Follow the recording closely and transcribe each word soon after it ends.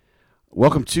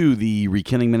Welcome to the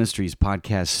Rekindling Ministries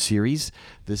podcast series.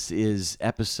 This is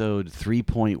episode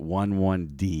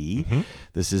 3.11D.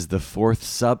 This is the fourth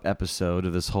sub-episode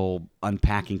of this whole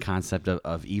unpacking concept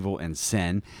of evil and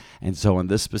sin. And so in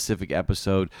this specific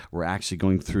episode, we're actually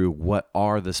going through what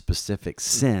are the specific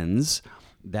sins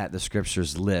that the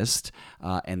scriptures list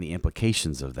and the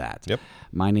implications of that. Yep.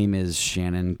 My name is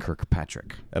Shannon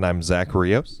Kirkpatrick. And I'm Zach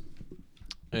Rios.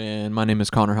 And my name is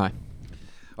Connor High.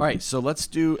 All right, so let's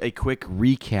do a quick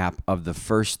recap of the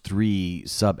first three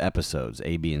sub-episodes,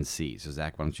 A, B, and C. So,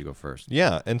 Zach, why don't you go first?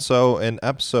 Yeah, and so in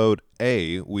episode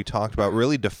A, we talked about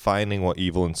really defining what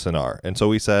evil and sin are. And so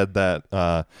we said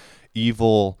that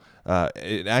evil,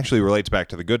 it actually relates back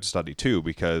to the good study too,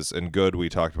 because in good we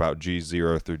talked about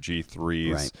G0 through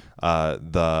G3s,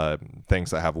 the things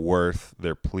that have worth,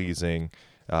 they're pleasing,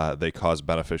 they cause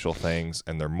beneficial things,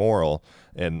 and they're moral.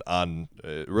 And on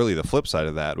really the flip side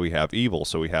of that, we have evil.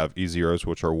 So we have E0s,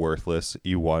 which are worthless,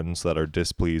 E1s that are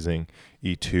displeasing,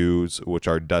 E2s, which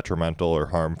are detrimental or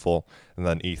harmful, and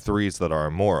then E3s that are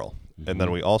immoral. And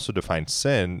then we also define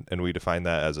sin, and we define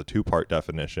that as a two-part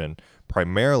definition.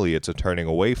 Primarily, it's a turning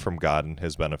away from God and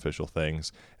his beneficial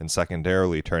things, and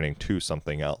secondarily, turning to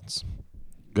something else.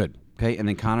 Good. Okay, and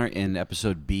then Connor, in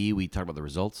episode B, we talked about the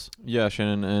results. Yeah,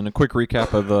 Shannon, and a quick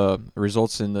recap of the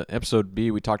results in the episode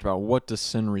B. We talked about what does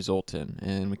sin result in,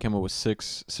 and we came up with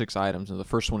six items. And the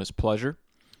first one is pleasure.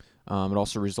 It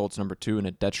also results, number 2, in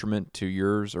a detriment to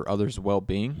yours or others'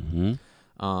 well-being.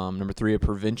 Number 3, a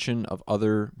prevention of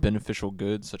other beneficial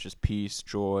goods such as peace,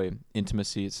 joy,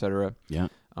 intimacy, etc. Yeah.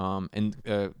 And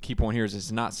key point here is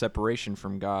it's not separation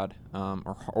from God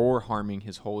or harming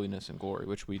his holiness and glory,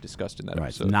 which we discussed in that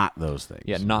episode. Not those things.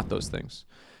 Yeah, not those things.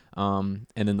 And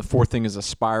then the fourth thing is a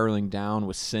spiraling down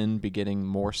with sin begetting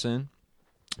more sin.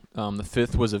 The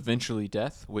fifth was eventually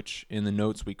death, which in the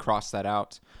notes we crossed that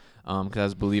out because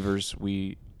as believers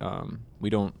we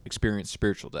don't experience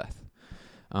spiritual death.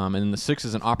 And then the sixth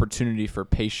is an opportunity for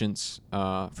patience,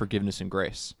 forgiveness, and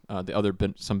grace. The other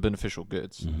some beneficial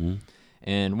goods.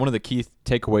 And one of the key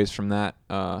takeaways from that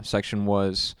section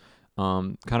was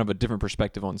kind of a different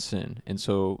perspective on sin. And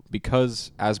so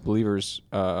because as believers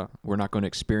we're not going to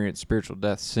experience spiritual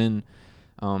death, sin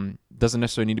doesn't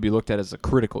necessarily need to be looked at as a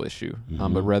critical issue,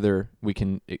 but rather we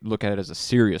can look at it as a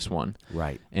serious one.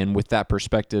 Right. And with that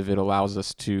perspective, it allows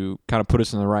us to kind of put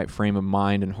us in the right frame of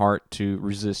mind and heart to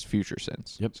resist future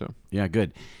sins. Yep. So Yeah,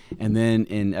 good. And then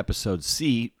in episode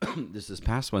C, this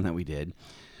past one that we did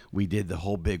the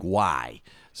whole big why.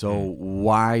 So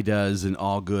why does an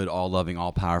all-good, all-loving,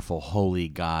 all-powerful, holy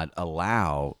God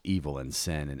allow evil and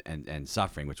sin and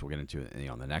suffering, which we'll get into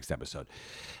in the next episode?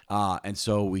 And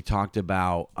so we talked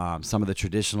about some of the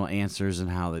traditional answers and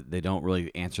how they don't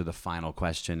really answer the final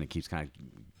question. It keeps kind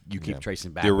of keep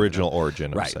tracing back the original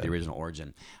origin, right? The original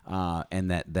origin,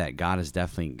 and that God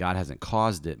hasn't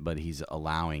caused it, but He's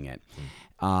allowing it.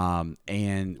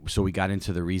 And so we got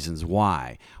into the reasons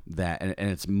why that, and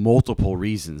it's multiple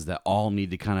reasons that all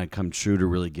need to kind of come true to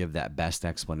really give that best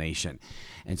explanation.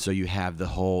 And so you have the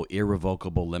whole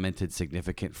irrevocable, limited,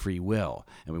 significant free will.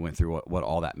 And we went through what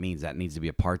all that means. That needs to be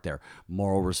a part there.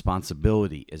 Moral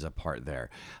responsibility is a part there.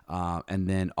 And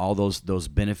then all those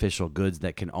beneficial goods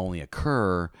that can only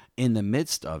occur in the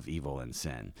midst of evil and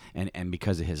sin. And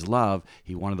because of his love,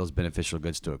 he wanted those beneficial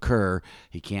goods to occur.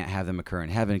 He can't have them occur in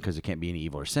heaven because there can't be any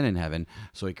evil or sin in heaven.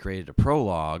 So he created a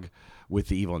prologue with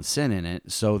the evil and sin in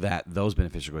it so that those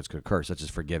beneficial goods could occur, such as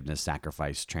forgiveness,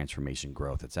 sacrifice, transformation,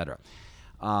 growth, etc.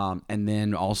 And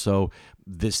then also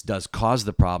this does cause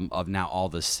the problem of now all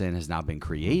this sin has now been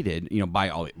created,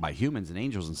 by humans and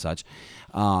angels and such,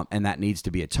 and that needs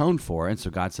to be atoned for. And so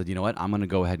God said, you know what, I'm going to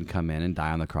go ahead and come in and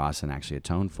die on the cross and actually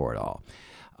atone for it all.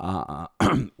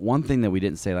 One thing that we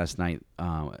didn't say last night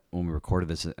when we recorded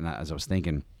this, and as I was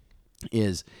thinking,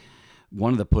 is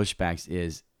one of the pushbacks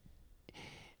is,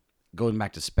 going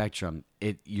back to Spectrum,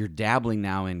 you're dabbling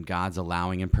now in God's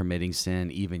allowing and permitting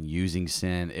sin, even using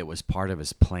sin. It was part of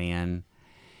his plan.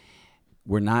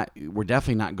 We're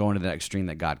definitely not going to that extreme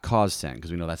that God caused sin,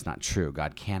 because we know that's not true.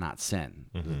 God cannot sin,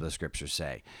 the scriptures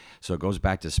say. So it goes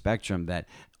back to Spectrum that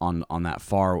on that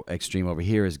far extreme over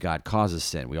here is God causes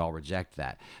sin. We all reject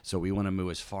that. So we want to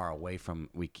move as far away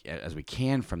as we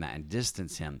can from that and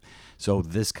distance him. So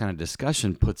this kind of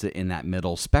discussion puts it in that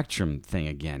middle spectrum thing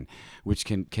again, which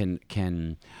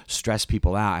can stress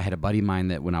people out. I had a buddy of mine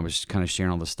that when I was kind of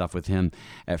sharing all this stuff with him,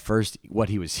 at first what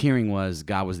he was hearing was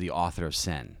God was the author of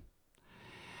sin.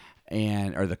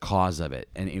 Or the cause of it,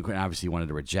 and obviously he wanted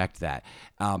to reject that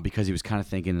because he was kind of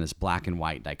thinking in this black and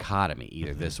white dichotomy,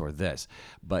 either this or this.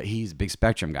 But he's a big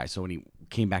spectrum guy, so when he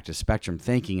came back to spectrum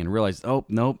thinking and realized, oh,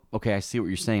 nope, okay, I see what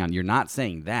you're saying. You're not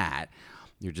saying that.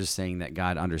 You're just saying that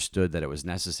God understood that it was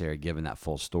necessary given that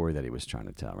full story that he was trying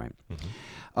to tell, right?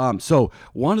 Mm-hmm. So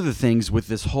one of the things with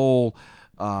this whole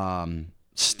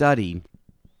study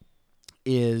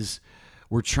is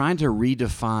we're trying to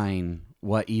redefine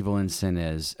what evil and sin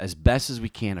is as best as we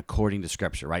can according to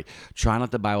Scripture, right? Try and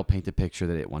let the Bible paint the picture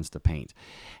that it wants to paint.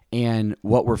 And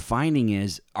what we're finding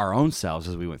is our own selves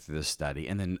as we went through this study,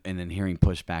 and then hearing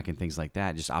pushback and things like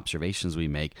that, just observations we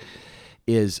make,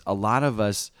 is a lot of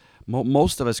us,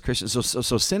 most of us Christians,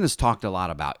 so sin is talked a lot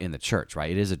about in the church,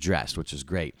 right? It is addressed, which is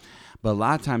great. But a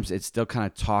lot of times it's still kind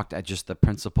of talked at just the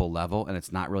principle level, and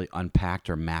it's not really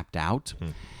unpacked or mapped out.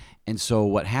 And so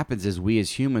what happens is we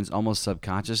as humans almost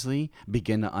subconsciously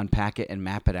begin to unpack it and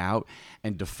map it out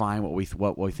and define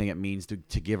what we think it means to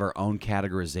give our own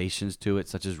categorizations to it,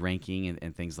 such as ranking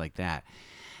and things like that.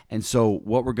 And so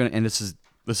what we're going to, and this is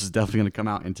definitely going to come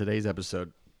out in today's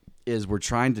episode, is we're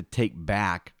trying to take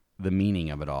back the meaning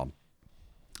of it all.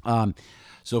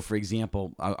 So for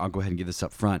example, I'll go ahead and give this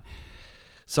up front.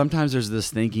 Sometimes there's this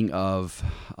thinking of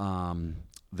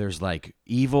there's like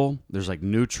evil, there's like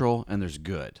neutral, and there's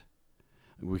good.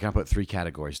 We kind of put three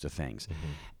categories to things.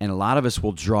 Mm-hmm. And a lot of us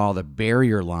will draw the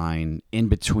barrier line in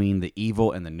between the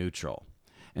evil and the neutral.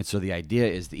 And so the idea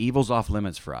is the evil's off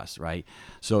limits for us, right?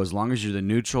 So as long as you're the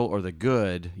neutral or the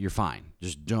good, you're fine.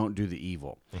 Just don't do the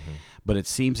evil. Mm-hmm. But it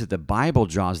seems that the Bible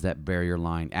draws that barrier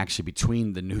line actually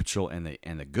between the neutral and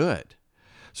the good.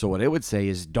 So what it would say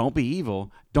is don't be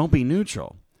evil, don't be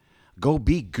neutral. Go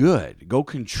be good. Go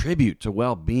contribute to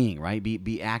well-being, right?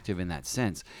 Be active in that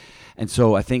sense. And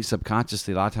so I think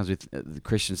subconsciously, a lot of times the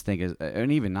Christians think,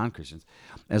 and even non-Christians,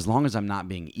 as long as I'm not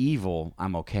being evil,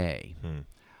 I'm okay.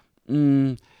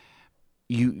 God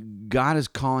is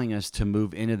calling us to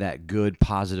move into that good,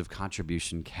 positive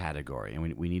contribution category,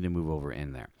 and we need to move over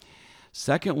in there.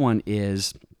 Second one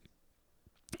is,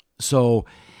 so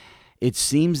it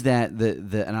seems that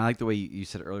and I like the way you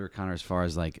said earlier, Connor, as far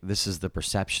as like this is the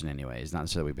perception anyway. It's not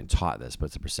necessarily we've been taught this, but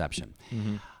it's a perception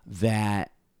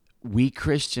that we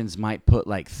Christians might put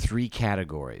like three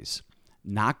categories: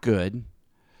 not good,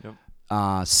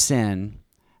 sin,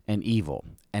 and evil.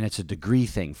 And it's a degree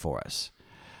thing for us.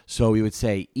 So we would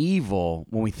say evil,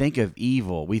 when we think of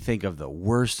evil, we think of the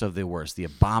worst of the worst, the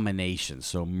abominations,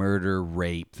 so murder,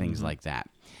 rape, things like that.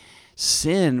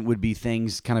 Sin would be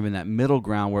things kind of in that middle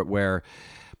ground where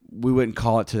we wouldn't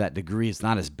call it to that degree. It's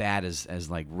not as bad as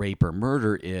like rape or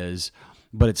murder is,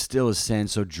 but it still is sin,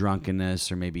 so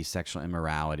drunkenness or maybe sexual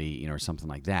immorality, or something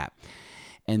like that.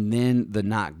 And then the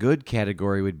not good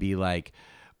category would be like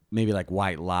maybe like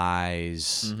white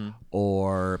lies,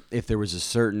 or if there was a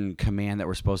certain command that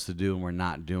we're supposed to do and we're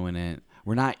not doing it.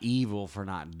 We're not evil for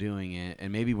not doing it,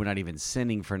 and maybe we're not even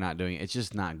sinning for not doing it. It's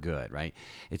just not good, right?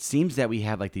 It seems that we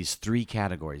have like these three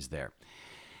categories there.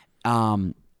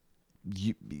 There's going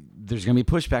to be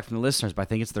pushback from the listeners, but I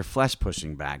think it's their flesh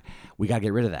pushing back. We got to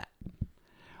get rid of that.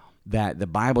 That the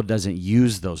Bible doesn't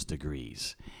use those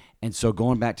degrees. And so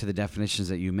going back to the definitions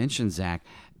that you mentioned, Zach,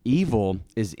 evil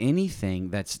is anything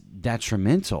that's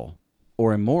detrimental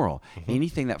or immoral,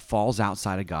 anything that falls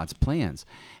outside of God's plans.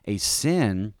 A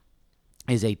sin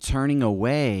is a turning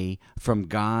away from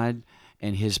God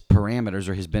and his parameters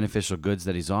or his beneficial goods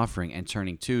that he's offering and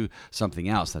turning to something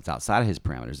else that's outside of his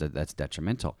parameters that's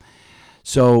detrimental.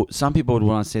 So some people would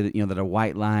want to say that, that a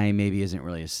white lie maybe isn't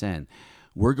really a sin.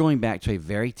 We're going back to a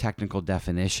very technical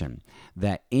definition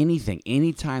that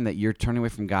anytime that you're turning away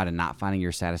from God and not finding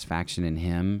your satisfaction in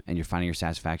him and you're finding your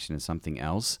satisfaction in something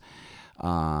else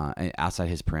outside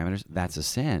his parameters, that's a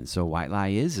sin. So white lie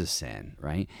is a sin,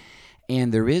 right?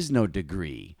 And there is no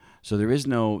degree. So there is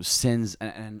no sins,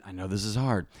 and I know this is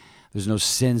hard. There's no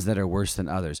sins that are worse than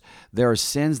others. There are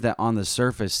sins that on the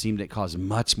surface seem to cause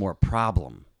much more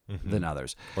problem than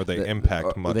others. Or they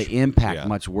impact much. They impact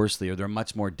much worsely, or they're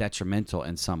much more detrimental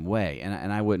in some way.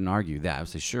 And I wouldn't argue that. I would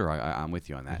say, sure, I'm with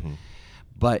you on that.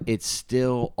 But it's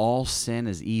still, all sin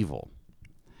is evil,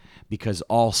 because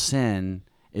all sin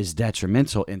is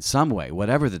detrimental in some way,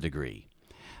 whatever the degree.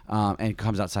 And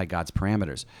comes outside God's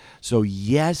parameters. So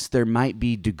yes, there might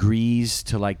be degrees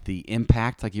to like the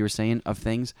impact, like you were saying, of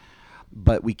things,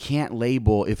 but we can't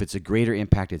label if it's a greater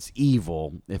impact, it's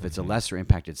evil. If it's a lesser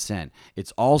impact, it's sin.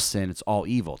 It's all sin, it's all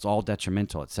evil, it's all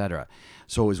detrimental, etc.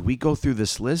 So as we go through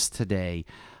this list today,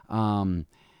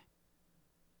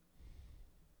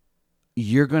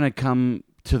 you're going to come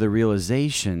to the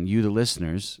realization, you the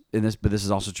listeners, but this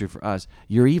is also true for us,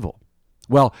 you're evil.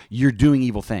 Well, you're doing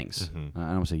evil things. I don't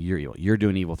want to say you're evil. You're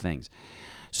doing evil things.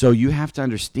 So you have to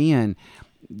understand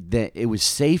that it was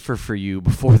safer for you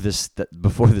before this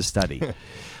study.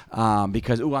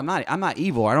 because I'm not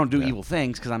evil. I don't do evil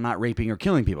things because I'm not raping or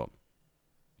killing people.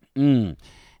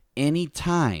 Any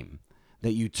time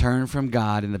that you turn from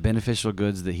God and the beneficial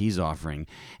goods that He's offering,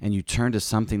 and you turn to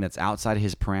something that's outside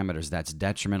His parameters, that's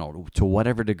detrimental to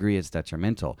whatever degree it's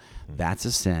detrimental, that's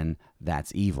a sin.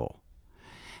 That's evil.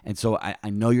 And so I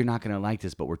know you're not going to like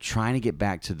this, but we're trying to get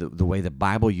back to the way the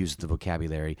Bible uses the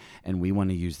vocabulary, and we want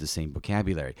to use the same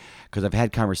vocabulary. Because I've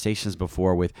had conversations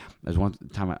before with, there's one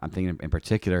time I'm thinking in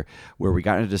particular, where we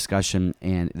got in a discussion,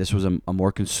 and this was a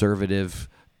more conservative,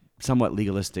 somewhat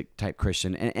legalistic type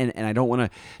Christian. And I don't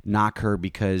want to knock her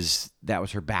because that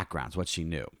was her background. It's what she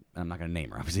knew. I'm not going to name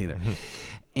her, obviously, either.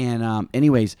 And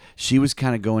anyways, she was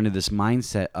kind of going to this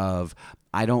mindset of,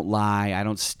 I don't lie, I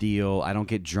don't steal, I don't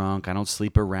get drunk, I don't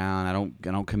sleep around,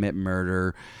 I don't commit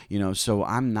murder, so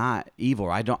I'm not evil.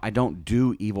 I don't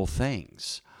do evil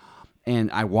things.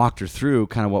 And I walked her through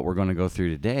kind of what we're going to go through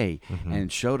today, and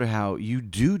showed her how you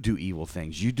do evil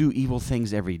things. You do evil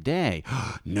things every day.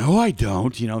 No, I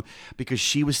don't, because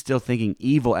she was still thinking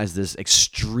evil as this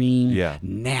extreme,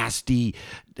 nasty,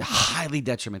 highly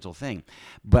detrimental thing.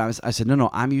 But I said, no,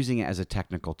 I'm using it as a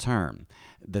technical term,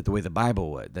 that the way the Bible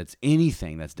would. That's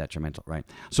anything that's detrimental, right?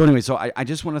 So anyway, I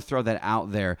just want to throw that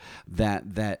out there,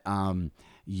 that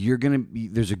you're going to be,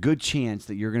 there's a good chance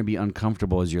that you're going to be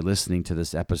uncomfortable as you're listening to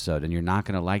this episode, and you're not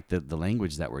going to like the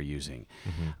language that we're using.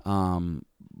 And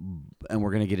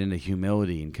we're going to get into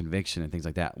humility and conviction and things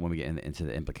like that when we get into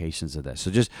the implications of this.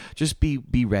 So just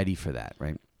be ready for that,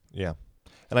 right? Yeah.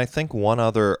 And I think one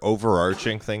other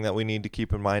overarching thing that we need to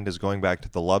keep in mind is going back to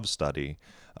the love study.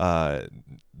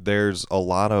 There's a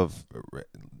lot of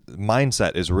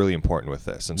mindset is really important with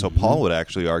this. And so Paul would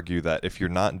actually argue that if you're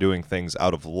not doing things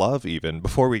out of love, even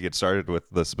before we get started with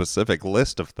the specific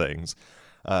list of things,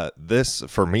 this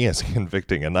for me is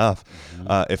convicting enough.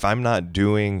 If I'm not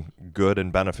doing good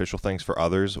and beneficial things for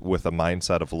others with a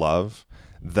mindset of love,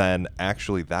 then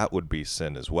actually that would be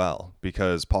sin as well,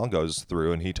 because Paul goes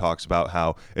through and he talks about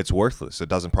how it's worthless. It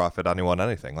doesn't profit anyone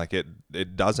anything. Like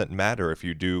it doesn't matter if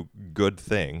you do good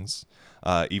things,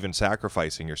 even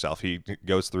sacrificing yourself. He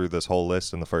goes through this whole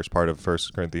list in the first part of 1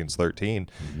 Corinthians 13,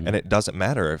 and it doesn't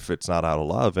matter if it's not out of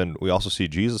love. And we also see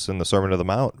Jesus in the Sermon on the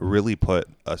Mount really put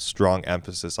a strong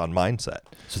emphasis on mindset.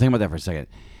 So think about that for a second.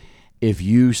 If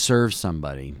you serve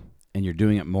somebody and you're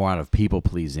doing it more out of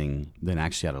people-pleasing than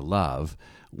actually out of love,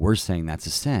 we're saying that's a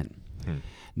sin.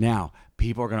 Now,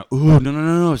 people are going to,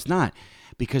 no, it's not.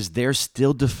 Because they're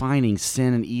still defining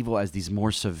sin and evil as these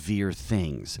more severe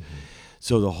things.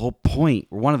 So the whole point,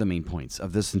 or one of the main points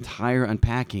of this entire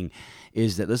unpacking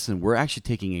is that, listen, we're actually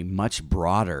taking a much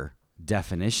broader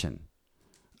definition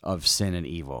of sin and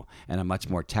evil, and a much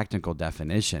more technical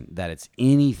definition, that it's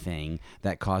anything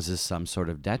that causes some sort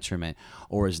of detriment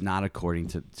or is not according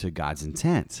to God's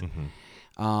intent.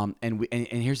 And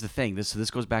here's the thing. This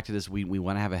goes back to this. We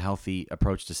want to have a healthy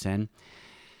approach to sin.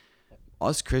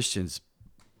 Us Christians,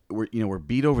 we're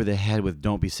beat over the head with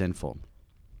 "don't be sinful,"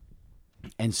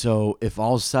 and so if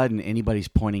all of a sudden anybody's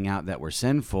pointing out that we're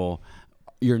sinful,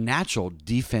 your natural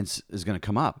defense is going to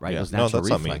come up, right? Those natural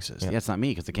reflexes. It's not me,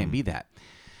 because it can't be that.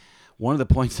 One of the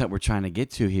points that we're trying to get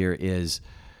to here is,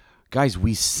 guys,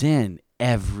 we sin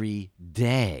every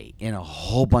day in a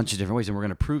whole bunch of different ways, and we're going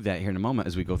to prove that here in a moment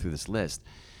as we go through this list.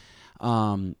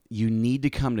 You need to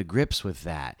come to grips with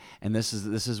that, and this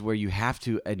is where you have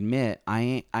to admit,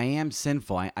 I am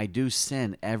sinful. I do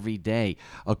sin every day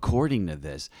according to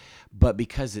this, but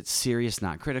because it's serious,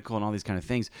 not critical, and all these kind of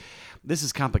things, this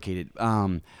is complicated.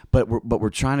 But we're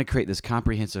trying to create this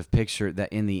comprehensive picture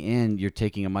that in the end you're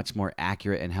taking a much more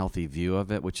accurate and healthy view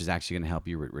of it, which is actually going to help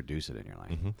you reduce it in your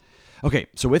life. Okay,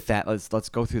 so with that, let's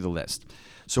go through the list.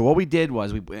 So what we did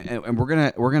was we're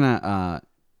gonna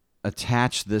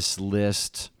attach this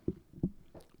list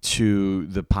to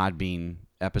the Podbean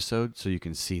episode so you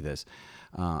can see this.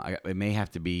 It may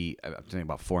have to be, I'm thinking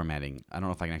about formatting. I don't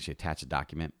know if I can actually attach a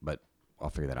document, but I'll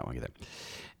figure that out when I get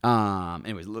there.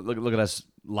 Anyways, look at us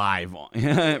live,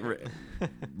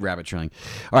 rabbit trailing.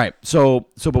 All right,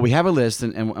 but we have a list,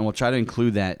 and we'll try to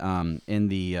include that in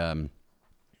the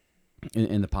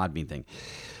Podbean thing.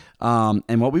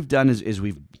 And what we've done is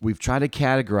we've tried to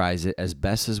categorize it as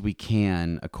best as we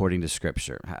can according to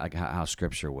Scripture, like how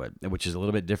Scripture would, which is a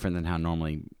little bit different than how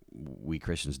normally we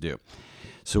Christians do.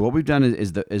 So what we've done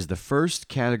is the first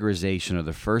categorization, or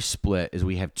the first split, is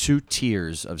we have two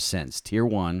tiers of sins: Tier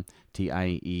 1,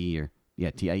 T-I-E-R,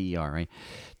 right?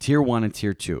 Tier 1 and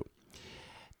Tier 2.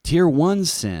 Tier 1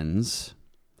 sins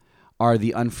are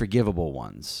the unforgivable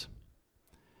ones.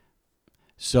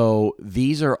 So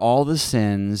these are all the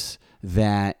sins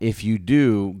that if you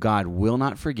do, God will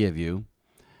not forgive you.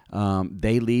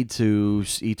 They lead to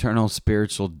eternal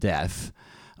spiritual death.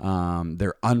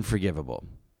 They're unforgivable.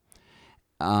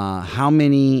 How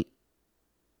many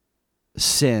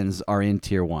sins are in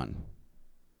tier 1?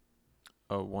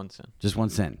 Oh, one sin. Just one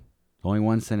sin. Only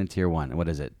one sin in tier 1. And what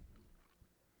is it?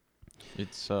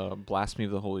 It's blasphemy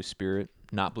of the Holy Spirit,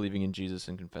 not believing in Jesus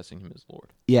and confessing him as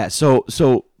Lord. Yeah, so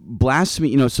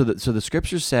blasphemy, so the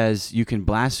scripture says you can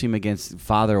blaspheme against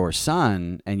Father or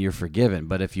Son and you're forgiven,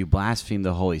 but if you blaspheme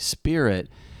the Holy Spirit,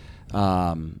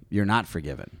 you're not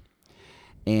forgiven.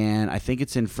 And I think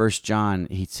it's in 1 John,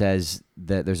 he says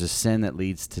that there's a sin that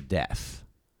leads to death.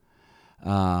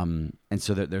 And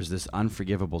so there's this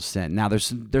unforgivable sin. Now,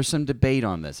 there's some debate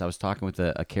on this. I was talking with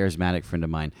a charismatic friend of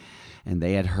mine, and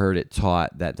they had heard it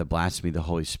taught that the blasphemy of the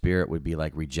Holy Spirit would be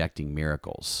like rejecting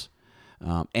miracles.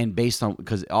 And based on,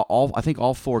 because I think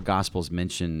all 4 Gospels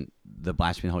mention the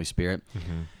blasphemy of the Holy Spirit.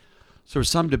 Mm-hmm. So there's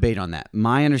some debate on that.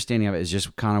 My understanding of it is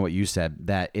just kind of what you said,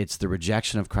 that it's the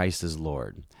rejection of Christ as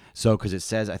Lord. So, because it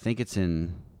says, I think it's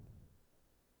in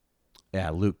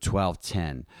Luke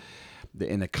 12:10,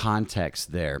 in the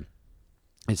context there,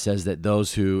 it says that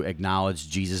those who acknowledge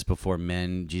Jesus before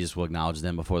men, Jesus will acknowledge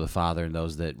them before the Father, and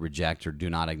those that reject or do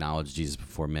not acknowledge Jesus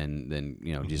before men, then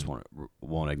Jesus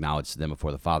won't acknowledge them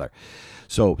before the Father.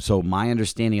 So my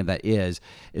understanding of that is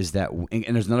that,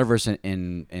 and there's another verse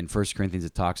in 1 Corinthians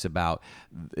that talks about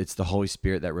it's the Holy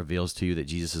Spirit that reveals to you that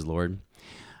Jesus is Lord.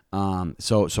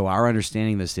 So our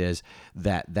understanding of this is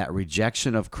that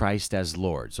rejection of Christ as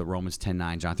Lord. So Romans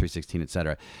 10:9, John 3:16,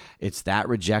 etc. It's that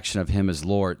rejection of him as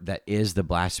Lord that is the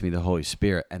blasphemy of the Holy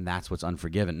Spirit, and that's what's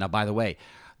unforgiven. Now, by the way,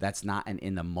 that's not an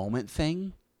in the moment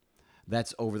thing.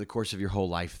 That's over the course of your whole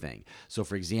life thing. So,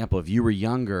 for example, if you were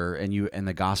younger and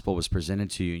the gospel was presented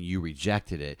to you and you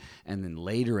rejected it, and then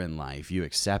later in life you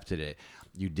accepted it,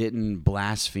 you didn't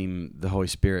blaspheme the Holy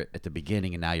Spirit at the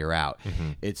beginning and now you're out.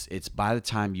 Mm-hmm. It's by the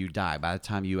time you die, by the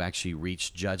time you actually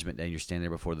reach judgment and you're standing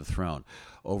there before the throne,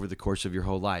 over the course of your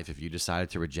whole life, if you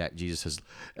decided to reject Jesus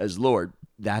as Lord,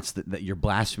 that's that you're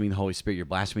blaspheming the Holy Spirit. You're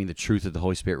blaspheming the truth that the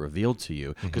Holy Spirit revealed to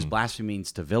you, because blasphemy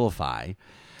means to vilify.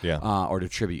 Yeah. Or to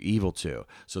attribute evil to.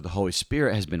 So the Holy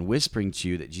Spirit has been whispering to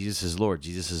you that Jesus is Lord,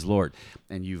 Jesus is Lord,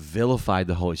 and you vilified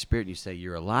the Holy Spirit, and you say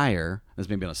you're a liar. This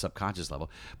may be on a subconscious level,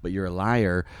 but you're a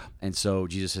liar, and so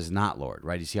Jesus is not Lord,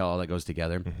 right? You see how all that goes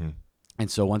together? Mm-hmm.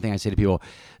 And so one thing I say to people,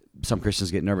 some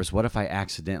Christians get nervous, what if I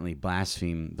accidentally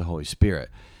blaspheme the Holy Spirit?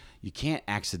 You can't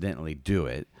accidentally do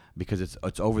it, because it's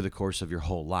over the course of your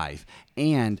whole life.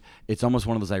 And it's almost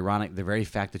one of those ironic, the very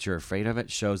fact that you're afraid of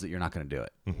it shows that you're not going to do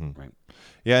it. Mm-hmm. Right?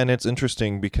 Yeah, and it's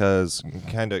interesting because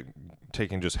kind of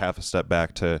taking just half a step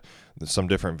back to some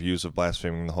different views of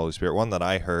blaspheming the Holy Spirit, one that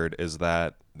I heard is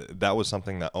that was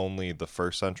something that only the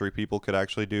first century people could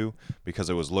actually do, because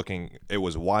it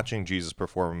was watching Jesus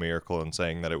perform a miracle and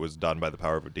saying that it was done by the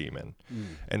power of a demon.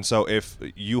 And so if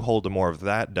you hold to more of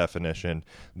that definition,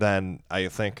 then I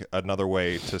think another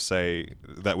way to say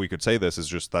that we could say this is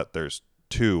just that there's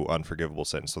 2 unforgivable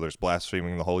sins. So there's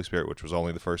blaspheming the Holy Spirit, which was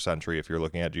only the first century if you're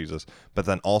looking at Jesus, but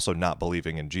then also not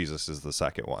believing in Jesus is the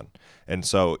second one. And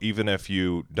so even if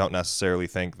you don't necessarily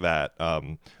think that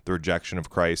the rejection of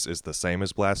Christ is the same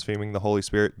as blaspheming the Holy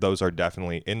Spirit, those are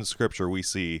definitely in Scripture. We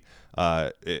see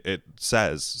it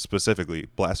says specifically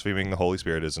blaspheming the Holy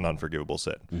Spirit is an unforgivable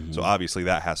sin. Mm-hmm. So obviously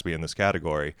that has to be in this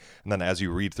category. And then as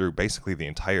you read through basically the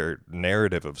entire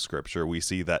narrative of Scripture, we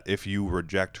see that if you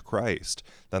reject Christ,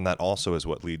 then that also is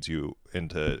what leads you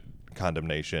into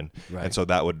condemnation. Right. And so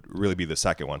that would really be the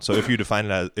second one. So if you define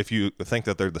it as, if you think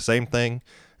that they're the same thing,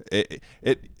 it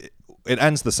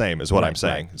ends the same is what I'm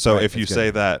saying. Right. So if you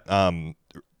say that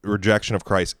rejection of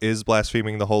Christ is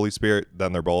blaspheming the Holy Spirit,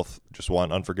 then they're both just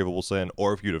one unforgivable sin.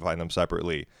 Or if you define them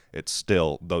separately, it's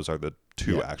still, those are the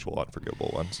 2 actual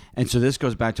unforgivable ones. And so this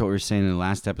goes back to what we were saying in the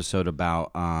last episode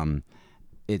about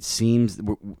it seems,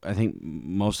 I think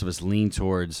most of us lean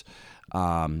towards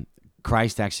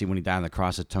Christ actually, when he died on the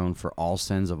cross, atoned for all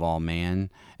sins of all man,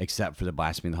 except for the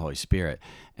blasphemy of the Holy Spirit.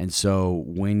 And so,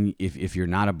 if you're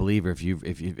not a believer,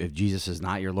 if Jesus is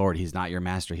not your Lord, he's not your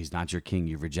master, he's not your king,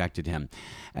 you've rejected him,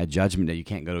 at judgment day you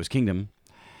can't go to his kingdom.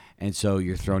 And so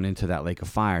you're thrown into that lake of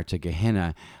fire, to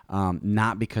Gehenna,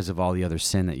 not because of all the other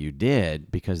sin that you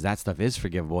did, because that stuff is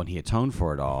forgivable and he atoned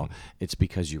for it all. It's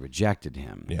because you rejected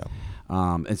him. Yeah.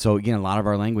 And so again, a lot of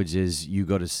our language is you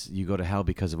go to hell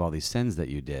because of all these sins that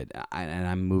you did. And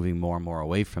I'm moving more and more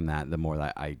away from that the more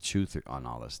that I chew through on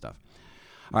all this stuff.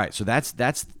 All right, so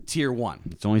that's tier 1.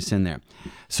 It's only sin there.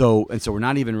 So we're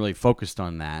not even really focused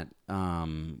on that,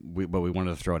 but we wanted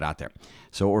to throw it out there.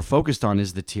 So what we're focused on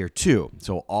is the tier 2.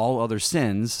 So all other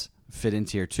sins fit in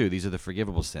tier 2. These are the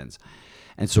forgivable sins.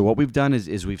 And so what we've done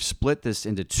is we've split this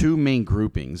into two main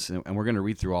groupings, and we're going to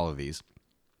read through all of these.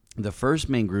 The first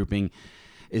main grouping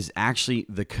is actually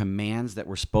the commands that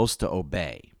we're supposed to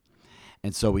obey.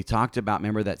 And so we talked about,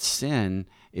 remember that sin,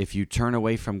 if you turn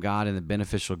away from God and the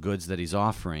beneficial goods that he's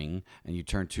offering and you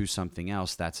turn to something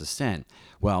else, that's a sin.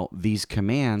 Well, these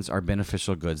commands are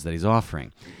beneficial goods that he's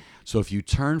offering. So if you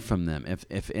turn from them,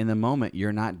 if in the moment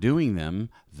you're not doing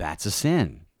them, that's a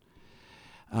sin,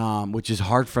 which is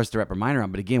hard for us to wrap our mind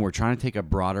around. But again, we're trying to take a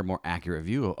broader, more accurate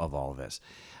view of all of this.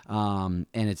 And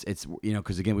it's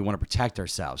because again, we want to protect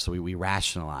ourselves. So we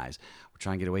rationalize. We're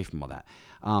trying to get away from all that.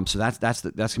 So that's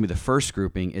going to be the first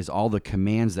grouping, is all the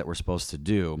commands that we're supposed to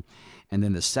do. And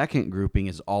then the second grouping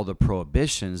is all the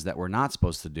prohibitions that we're not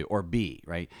supposed to do or be,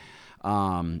 right?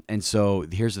 And so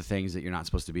here's the things that you're not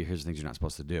supposed to be. Here's the things you're not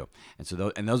supposed to do. And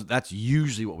so that's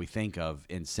usually what we think of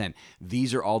in sin.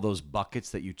 These are all those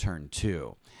buckets that you turn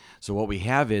to. So what we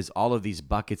have is all of these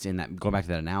buckets in that, going back to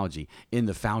that analogy, in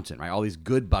the fountain, right? All these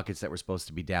good buckets that we're supposed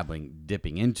to be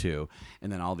dipping into,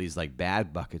 and then all these like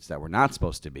bad buckets that we're not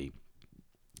supposed to be.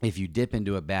 If you dip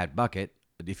into a bad bucket,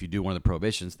 if you do one of the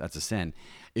prohibitions, that's a sin.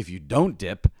 If you don't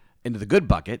dip into the good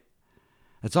bucket,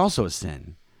 that's also a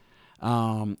sin.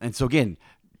 And so again,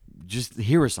 just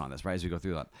hear us on this, right, as we go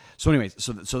through that. So anyways,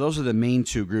 so those are the main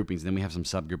two groupings. Then we have some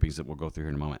subgroupings that we'll go through here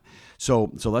in a moment.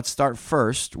 So let's start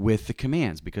first with the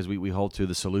commands, because we hold to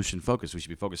the solution focus. We should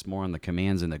be focused more on the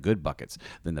commands in the good buckets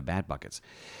than the bad buckets.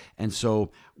 And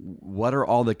so what are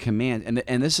all the commands?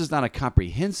 And this is not a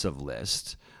comprehensive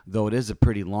list, though it is a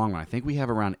pretty long one. I think we have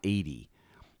around 80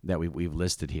 that we've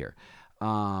listed here.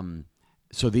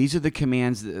 So these are the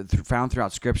commands found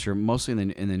throughout Scripture, mostly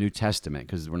in the New Testament,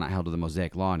 because we're not held to the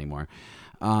Mosaic Law anymore.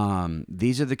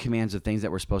 These are the commands of things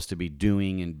that we're supposed to be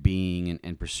doing and being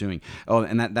and pursuing. Oh,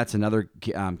 and that's another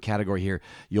category here.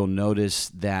 You'll notice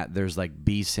that there's like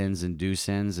be sins and do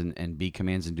sins, and be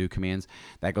commands and do commands.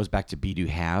 That goes back to be, do,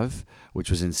 have, which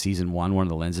was in season 1, one of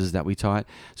the lenses that we taught.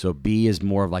 So be is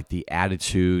more of like the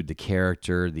attitude, the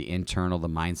character, the internal, the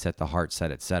mindset, the heart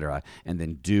set, etc. And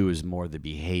then do is more the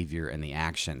behavior and the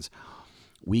actions.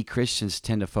 We Christians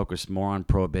tend to focus more on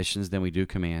prohibitions than we do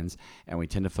commands, and we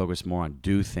tend to focus more on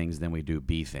do things than we do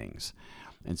be things.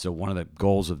 And so one of the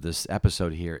goals of this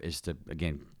episode here is to,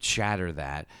 again, shatter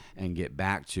that and get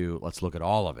back to, let's look at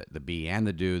all of it, the be and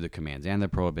the do, the commands and the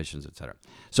prohibitions, etc.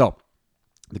 So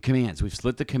the commands, we've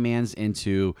split the commands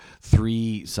into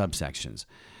 3 subsections.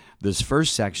 This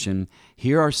first section,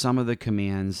 here are some of the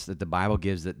commands that the Bible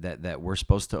gives that we're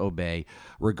supposed to obey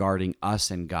regarding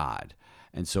us and God.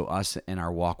 And so us and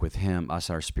our walk with him, us,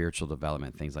 our spiritual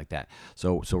development, things like that.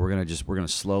 So we're gonna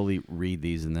slowly read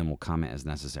these, and then we'll comment as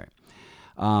necessary.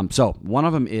 So one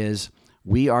of them is,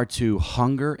 we are to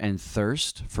hunger and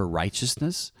thirst for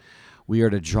righteousness. We are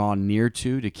to draw near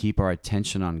to keep our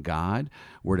attention on God.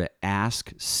 We're to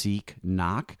ask, seek,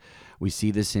 knock. We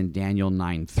see this in Daniel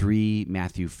 9:3,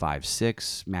 Matthew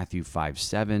 5:6, Matthew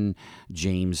 5:7,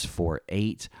 James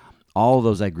 4:8. All of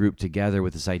those I group together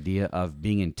with this idea of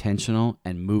being intentional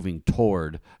and moving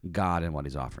toward God and what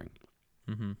he's offering.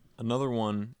 Mm-hmm. Another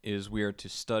one is we are to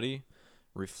study,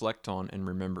 reflect on, and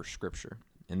remember Scripture.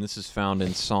 And this is found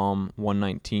in Psalm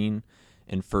 119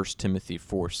 and 1 Timothy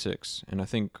 4:6. And I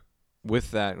think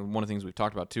with that, one of the things we've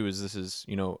talked about too is this is,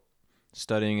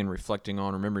 studying and reflecting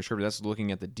on, remembering Scripture. That's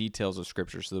looking at the details of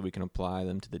Scripture so that we can apply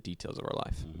them to the details of our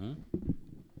life. Mm-hmm.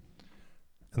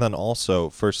 And then also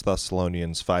 1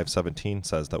 Thessalonians 5:17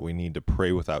 says that we need to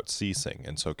pray without ceasing,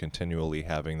 and so continually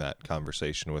having that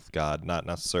conversation with God, not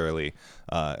necessarily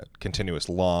continuous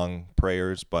long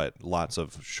prayers, but lots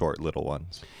of short little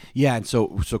ones. Yeah, and so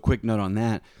quick note on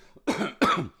that.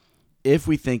 If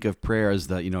we think of prayer as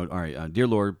the, all right, dear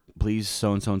Lord, please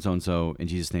so and so and so and so, in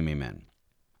Jesus' name, amen.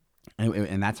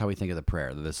 And that's how we think of the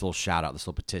prayer, this little shout out, this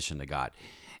little petition to God.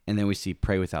 And then we see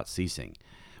pray without ceasing.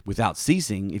 Without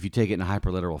ceasing, if you take it in a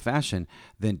hyperliteral fashion,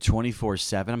 then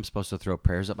 24/7, I'm supposed to throw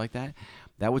prayers up like that.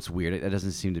 That was weird. It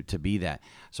doesn't seem to be that.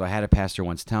 So I had a pastor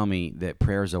once tell me that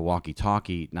prayer is a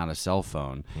walkie-talkie, not a cell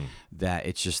phone, that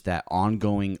it's just that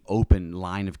ongoing open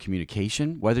line of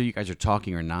communication. Whether you guys are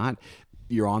talking or not,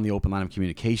 you're on the open line of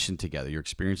communication together. You're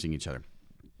experiencing each other.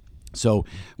 So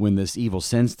when this evil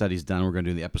sin study is done, we're going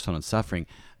to do the episode on suffering.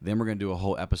 Then we're going to do a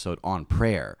whole episode on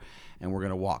prayer, and we're going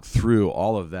to walk through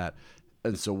all of that.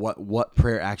 And so what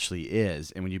prayer actually is,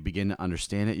 and when you begin to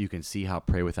understand it, you can see how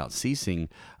pray without ceasing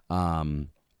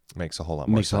makes a whole lot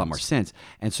more sense.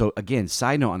 And so again,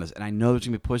 side note on this, and I know there's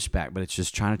going to be pushback, but it's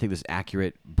just trying to take this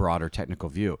accurate, broader, technical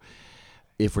view.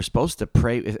 If we're supposed to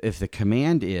pray, if the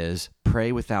command is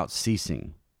pray without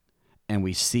ceasing, and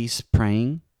we cease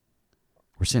praying,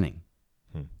 we're sinning.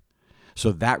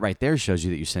 So that right there shows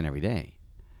you that you sin every day,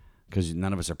 because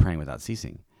none of us are praying without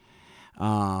ceasing.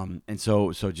 And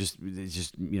so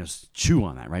just chew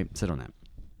on that, right? Sit on that.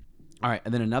 All right,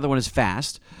 and then another one is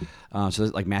fast. So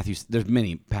there's like Matthew, there's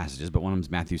many passages, but one of them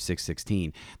is Matthew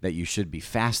 6:16, that you should be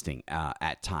fasting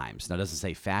at times. Now, it doesn't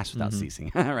say fast without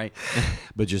ceasing, right?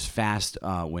 But just fast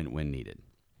when needed.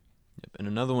 Yep. And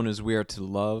another one is we are to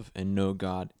love and know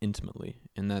God intimately.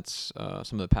 And that's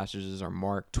some of the passages are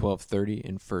Mark 12:30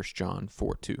 and 1 John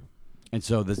 4:2. And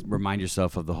so remind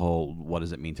yourself of the whole, what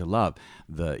does it mean to love?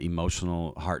 The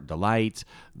emotional heart delight,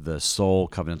 the soul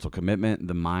covenantal commitment,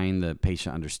 the mind, the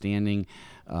patient understanding,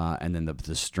 and then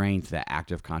the strength, the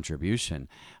active contribution.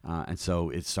 And so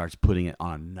it starts putting it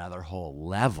on another whole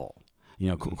level.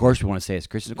 Of course we want to say as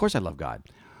Christians, of course I love God.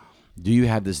 Do you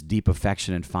have this deep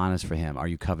affection and fondness for him? Are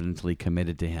you covenantally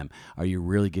committed to him? Are you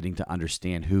really getting to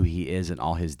understand who he is and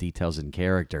all his details and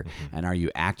character? And are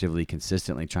you actively,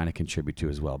 consistently trying to contribute to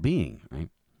his well-being, right?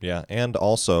 Yeah, and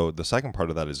also the second part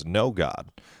of that is know God.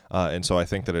 And so I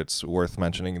think that it's worth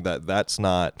mentioning that that's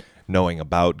not knowing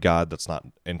about God, that's not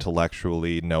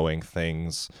intellectually knowing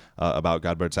things about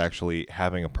God, but it's actually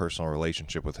having a personal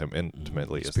relationship with him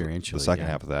intimately. Experientially, the second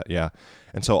half of that, yeah.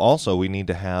 And so also we need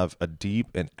to have a deep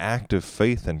and active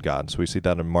faith in God. So we see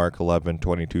that in Mark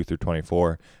 11:22 through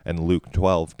 24 and Luke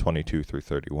 12:22 through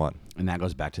 31. And that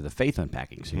goes back to the faith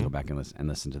unpacking. So you go back and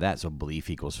listen to that. So faith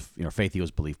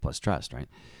equals belief plus trust, right?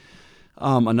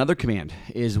 Another command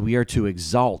is we are to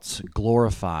exalt,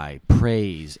 glorify,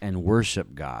 praise, and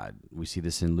worship God. We see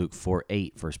this in Luke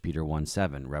 4:8, 1 Peter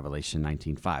 1:7, Revelation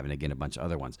 19:5, and again a bunch of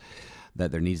other ones.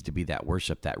 That there needs to be that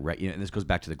worship, and this goes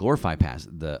back to the glorify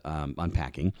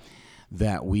unpacking,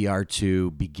 that we are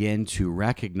to begin to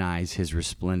recognize his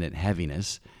resplendent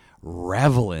heaviness,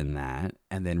 revel in that,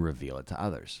 and then reveal it to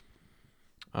others.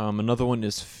 Another one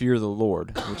is fear the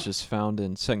Lord, which is found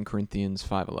in 2 Corinthians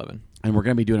 5:11. And we're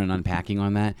going to be doing an unpacking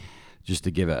on that. Just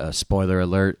to give a spoiler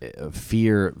alert,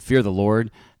 fear the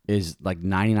Lord is like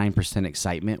 99%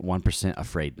 excitement, 1%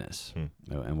 afraidness.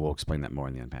 And we'll explain that more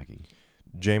in the unpacking.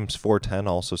 James 4:10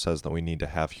 also says that we need to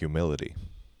have humility.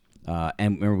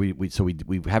 And remember,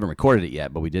 we haven't recorded it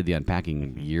yet, but we did the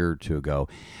unpacking a year or two ago.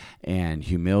 And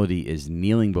humility is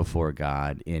kneeling before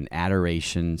God in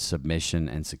adoration, submission,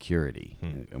 and security.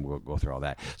 And we'll go through all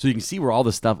that. So you can see where all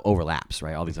this stuff overlaps,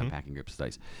 right? All these unpacking group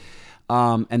studies.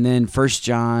 And then 1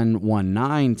 John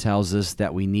 1:9 tells us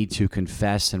that we need to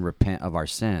confess and repent of our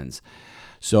sins.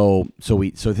 So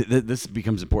this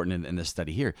becomes important in this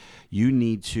study here. You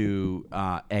need to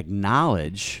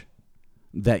acknowledge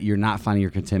that you're not finding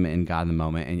your contentment in God in the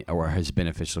moment or his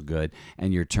beneficial good,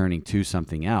 and you're turning to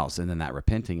something else. And then that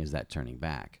repenting is that turning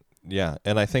back. Yeah,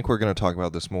 and I think we're going to talk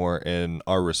about this more in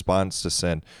our response to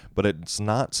sin, but it's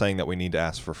not saying that we need to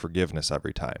ask for forgiveness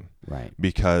every time. Right.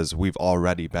 Because we've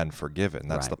already been forgiven.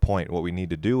 That's the point. What we need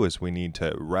to do is we need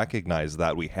to recognize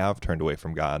that we have turned away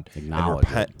from God,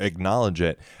 acknowledge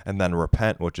it, and then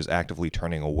repent, which is actively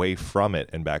turning away from it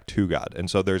and back to God.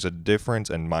 And so there's a difference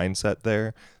in mindset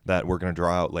there that we're going to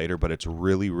draw out later, but it's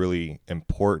really, really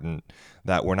important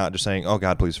that we're not just saying, "Oh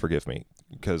God, please forgive me,"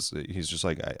 because he's just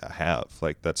like, I have.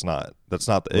 Like that's not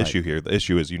the issue here. The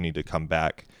issue is you need to come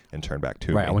back and turn back to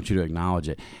me. Right. I want you to acknowledge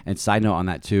it. And side note on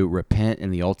that too, repent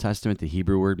in the Old Testament, the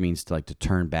Hebrew word means to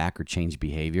turn back or change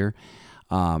behavior.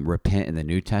 Repent in the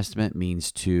New Testament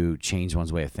means to change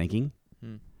one's way of thinking.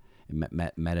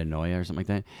 Metanoia or something like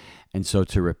that. And so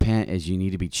to repent is you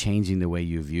need to be changing the way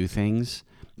you view things,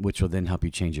 which will then help you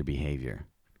change your behavior.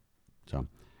 So,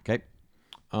 okay.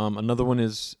 Another one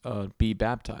is be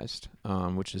baptized,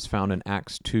 which is found in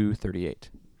Acts 2:38.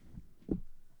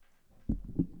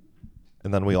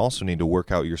 And then we also need to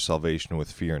work out your salvation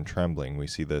with fear and trembling. We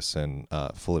see this in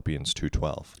Philippians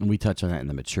 2:12. And we touch on that in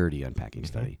the maturity unpacking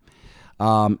study.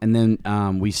 And then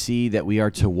we see that we are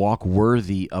to walk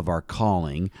worthy of our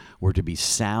calling. We're to be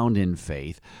sound in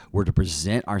faith. We're to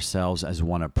present ourselves as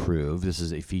one approved. This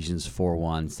is Ephesians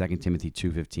 4:1, 2 Timothy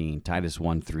 2:15, Titus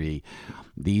 1:3.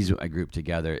 These I group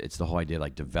together. It's the whole idea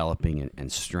of developing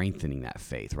and strengthening that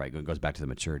faith, right? It goes back to the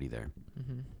maturity there.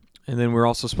 Mm-hmm. And then we're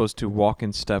also supposed to walk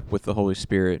in step with the Holy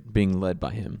Spirit, being led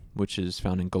by him, which is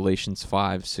found in Galatians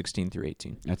 5:16 through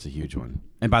 18. That's a huge one.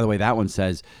 And by the way, that one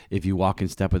says, if you walk in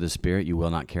step with the Spirit, you will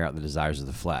not carry out the desires of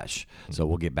the flesh. So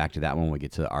we'll get back to that when we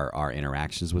get to our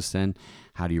interactions with sin.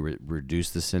 How do you reduce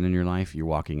the sin in your life? You're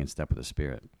walking in step with the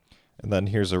Spirit. And then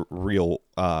here's a real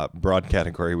broad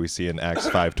category we see in Acts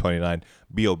 5:29,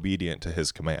 be obedient to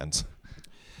his commands.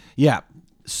 Yeah.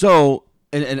 So,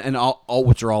 and all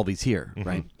which are all these here,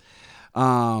 right?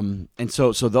 And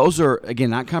so those are, again,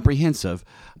 not comprehensive,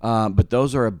 but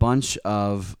those are a bunch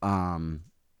of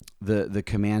the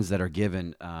commands that are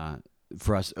given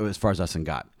for us as far as us and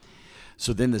God.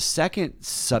 So then the second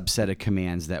subset of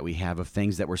commands that we have of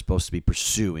things that we're supposed to be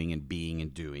pursuing and being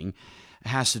and doing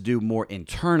has to do more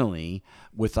internally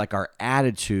with like our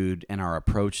attitude and our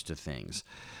approach to things.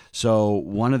 So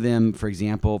one of them, for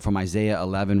example, from Isaiah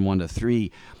 11,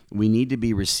 1-3, we need to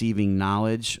be receiving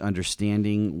knowledge,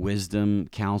 understanding, wisdom,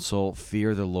 counsel,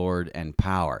 fear of the Lord, and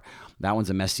power. That one's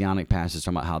a messianic passage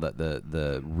talking about how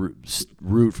the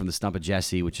root from the stump of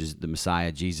Jesse, which is the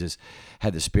Messiah, Jesus,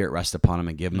 had the Spirit rest upon him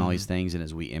and give him all these things. And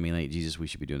as we emulate Jesus, we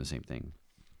should be doing the same thing.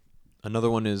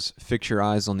 Another one is fix your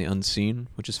eyes on the unseen,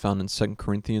 which is found in 2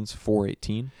 Corinthians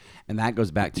 4:18. And that goes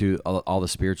back to all the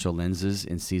spiritual lenses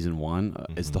in season 1.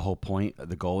 Is the whole point.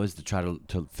 The goal is to try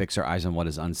to fix our eyes on what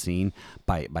is unseen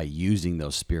by using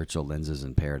those spiritual lenses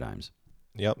and paradigms.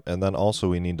 Yep. And then also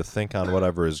we need to think on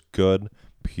whatever is good,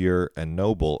 pure, and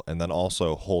noble, and then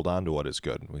also hold on to what is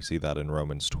good. We see that in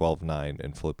Romans 12:9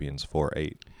 and Philippians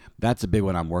 4:8. That's a big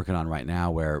one I'm working on right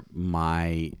now, where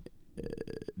my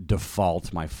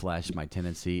default, my flesh, my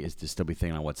tendency is to still be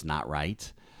thinking on what's not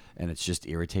right, and it's just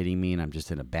irritating me, and I'm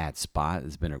just in a bad spot.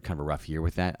 It's been kind of a rough year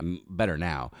with that. I'm better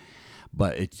now,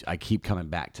 but I keep coming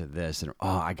back to this, and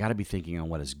I got to be thinking on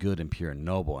what is good and pure and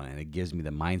noble, and it gives me the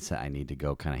mindset I need to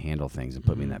go kind of handle things and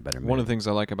put me in that better mood. One of the things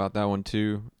I like about that one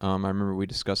too, I remember we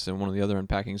discussed it in one of the other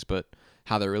unpackings, but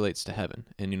how that relates to heaven,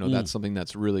 and that's something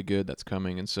that's really good that's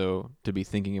coming, and so to be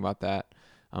thinking about that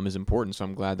is important. So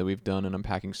I'm glad that we've done an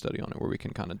unpacking study on it where we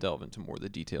can kind of delve into more of the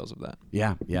details of that.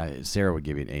 Yeah. Sarah would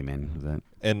give you an amen with that.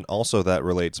 And also that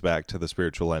relates back to the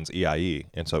spiritual lens, EIE.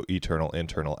 And so eternal,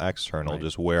 internal, external, Right.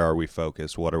 just where are we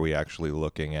focused? What are we actually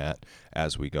looking at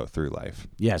as we go through life?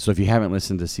 Yeah, so if you haven't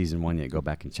listened to season 1 yet, go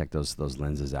back and check those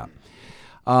lenses out.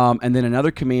 And then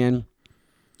another command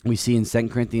we see in 2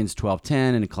 Corinthians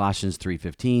 12:10 and in Colossians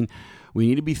 3:15, we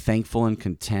need to be thankful and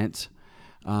content.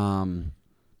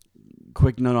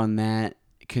 Quick note on that.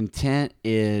 Content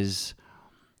is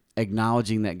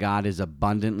acknowledging that God is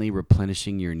abundantly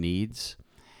replenishing your needs.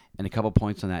 And a couple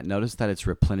points on that. Notice that it's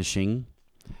replenishing.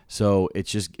 So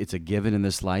it's a given in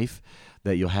this life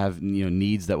that you'll have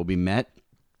needs that will be met,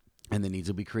 and the needs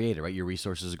will be created, right? Your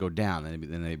resources go down, and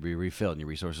then they be refilled, and your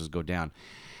resources go down.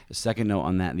 A second note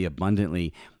on that, the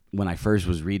abundantly. When I first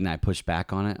was reading, I pushed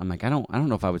back on it. I'm like, I don't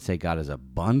know if I would say God is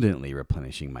abundantly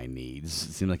replenishing my needs.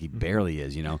 It seemed like he barely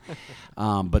is,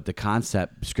 But the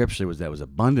concept scripturally was that it was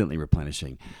abundantly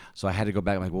replenishing. So I had to go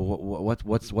back. I'm like, well,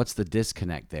 what's the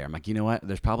disconnect there? I'm like, you know what?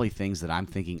 There's probably things that I'm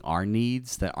thinking are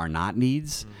needs that are not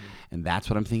needs, and that's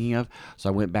what I'm thinking of. So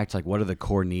I went back to what are the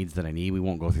core needs that I need? We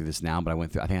won't go through this now, but I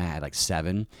think I had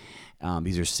 7.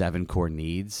 These are 7 core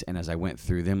needs, and as I went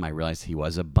through them, I realized he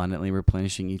was abundantly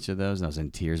replenishing each of those, and I was in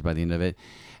tears by the end of it.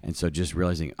 And so just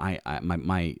realizing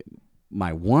my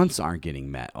wants aren't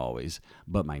getting met always,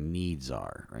 but my needs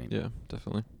are, right? Yeah,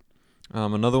 definitely.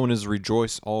 Another one is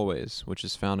rejoice always, which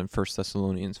is found in 1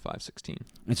 Thessalonians 5:16.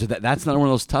 And so that's not one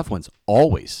of those tough ones,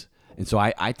 always. And so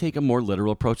I take a more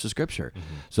literal approach to Scripture.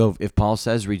 So if Paul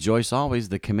says rejoice always,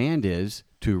 the command is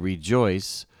to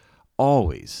rejoice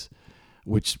always,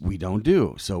 which we don't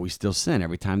do. So we still sin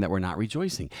every time that we're not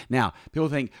rejoicing. Now, people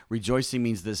think rejoicing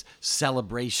means this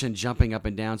celebration, jumping up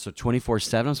and down. So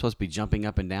 24/7, I'm supposed to be jumping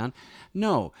up and down.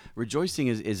 No, rejoicing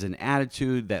is an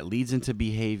attitude that leads into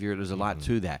behavior. There's a lot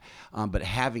to that. But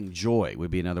having joy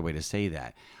would be another way to say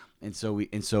that. And so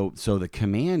the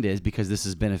command is, because this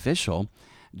is beneficial,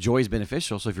 joy is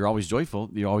beneficial. So if you're always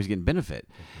joyful, you're always getting benefit.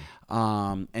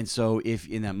 And so if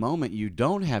in that moment you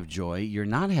don't have joy, you're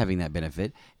not having that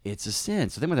benefit, it's a sin.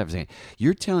 So think about that for a second.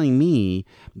 You're telling me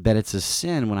that it's a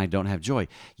sin when I don't have joy.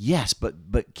 Yes, but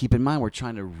keep in mind, we're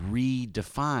trying to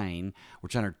redefine, we're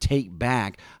trying to take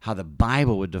back how the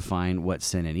Bible would define what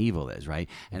sin and evil is, right?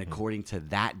 And according to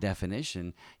that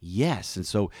definition, yes. And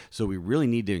so we really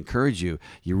need to encourage you.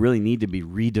 You really need to be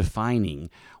redefining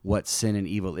what sin and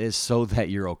evil is so that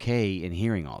you're okay in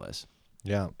hearing all this.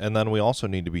 Yeah, and then we also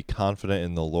need to be confident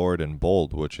in the Lord and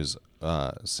bold, which is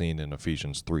seen in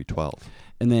Ephesians 3:12.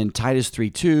 And then Titus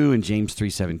 3:2 and James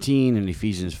 3:17 and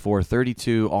Ephesians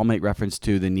 4:32 all make reference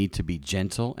to the need to be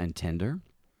gentle and tender.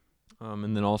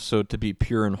 And then also to be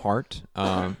pure in heart,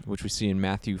 which we see in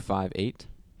Matthew 5:8.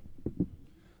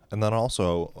 And then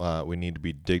also we need to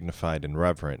be dignified and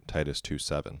reverent, Titus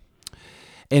 2:7.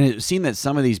 And it seemed that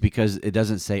some of these, because it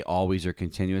doesn't say always or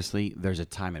continuously, there's a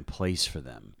time and place for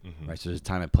them, right? So there's a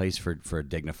time and place for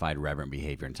dignified, reverent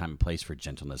behavior, and time and place for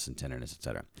gentleness and tenderness,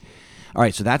 etc. All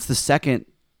right, so that's the second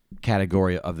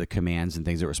category of the commands and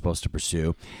things that we're supposed to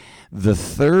pursue. The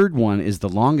third one is the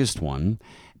longest one,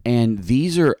 and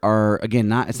these are again,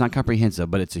 it's not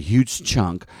comprehensive, but it's a huge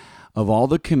chunk. of all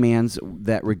the commands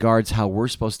that regards how we're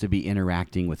supposed to be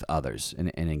interacting with others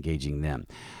and engaging them.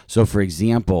 So, for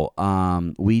example,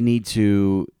 we need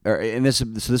to,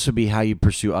 this would be how you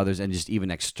pursue others and just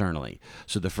even externally.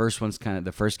 So the first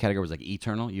category was like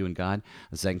eternal, you and God.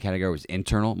 The second category was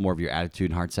internal, more of your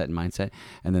attitude and heart set and mindset.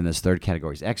 And then this third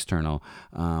category is external,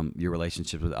 your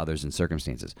relationships with others and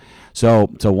circumstances. So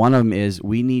one of them is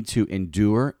we need to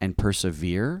endure and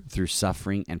persevere through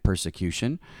suffering and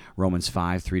persecution. Romans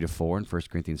 5:3-4 and 1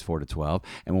 Corinthians 4-12.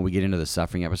 And when we get into the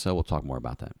suffering episode, we'll talk more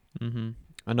about that. Mm-hmm.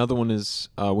 Another one is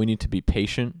we need to be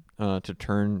patient to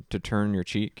turn your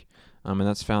cheek, and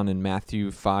that's found in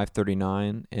Matthew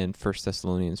 5:39 and 1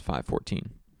 Thessalonians 5:14.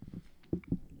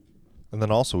 And then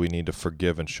also we need to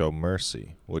forgive and show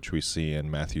mercy, which we see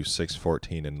in Matthew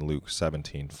 6:14 and Luke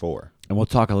 17:4. And we'll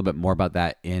talk a little bit more about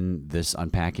that in this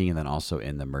unpacking and then also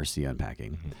in the mercy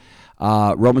unpacking.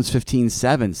 Romans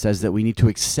 15:7 says that we need to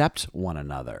accept one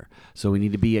another. So we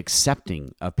need to be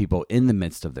accepting of people in the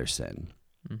midst of their sin.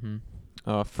 Mm-hmm.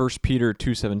 1 Peter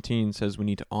 2:17 says we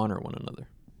need to honor one another.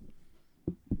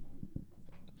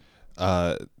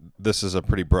 This is a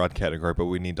pretty broad category, but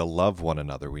we need to love one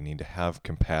another. We need to have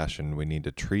compassion. We need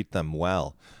to treat them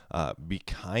well. Be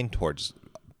kind towards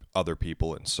other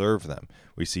people and serve them.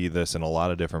 We see this in a lot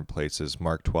of different places.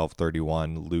 Mark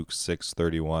 12:31, Luke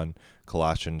 6:31,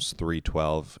 Colossians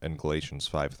 3:12, and Galatians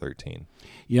 5:13.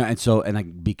 And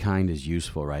like be kind is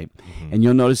useful, right? Mm-hmm. And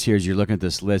you'll notice here as you're looking at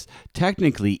this list,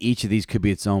 technically each of these could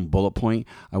be its own bullet point.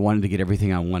 I wanted to get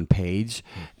everything on one page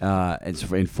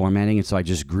in formatting, and so I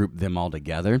just grouped them all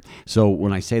together. So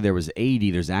when I say there was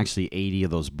 80, there's actually 80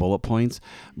 of those bullet points,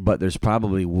 but there's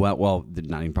probably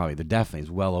there definitely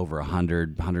is well over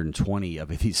 100, 120 of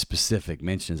these specific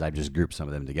mentions. I've just grouped some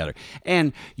of them together.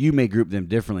 And you may group them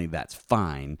differently, that's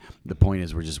fine. The point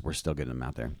is we're still getting them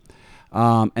out there.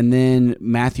 And then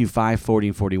Matthew 5:40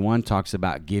 and 41 talks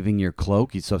about giving your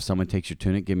cloak. So if someone takes your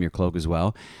tunic, give them your cloak as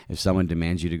well. If someone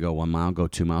demands you to go 1 mile, go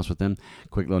 2 miles with them.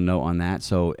 Quick little note on that.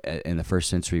 So in the first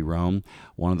century Rome,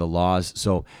 one of the laws,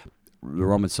 so the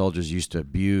Roman soldiers used to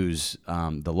abuse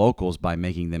the locals by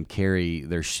making them carry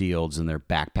their shields and their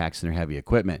backpacks and their heavy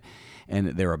equipment. And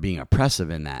they were being oppressive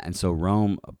in that. And so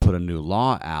Rome put a new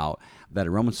law out that a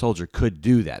Roman soldier could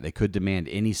do that. They could demand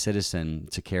any citizen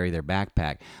to carry their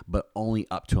backpack, but only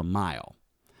up to 1 mile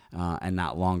and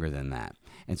not longer than that.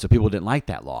 And so people didn't like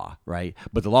that law, right?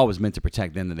 But the law was meant to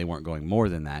protect them that they weren't going more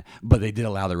than that, but they did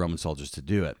allow the Roman soldiers to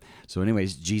do it. So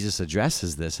anyways, Jesus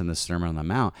addresses this in the Sermon on the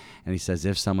Mount, and he says,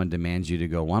 if someone demands you to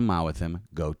go 1 mile with him,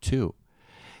 go 2.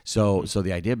 So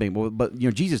the idea being, well, but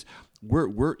Jesus,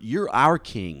 you're our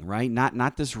king, right?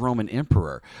 Not this Roman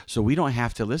emperor. So we don't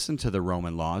have to listen to the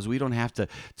Roman laws. We don't have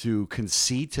to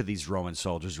concede to these Roman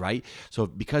soldiers, right? So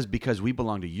because we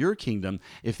belong to your kingdom,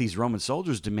 if these Roman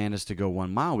soldiers demand us to go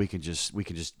 1 mile, we can just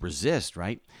resist,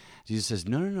 right? Jesus says,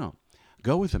 no,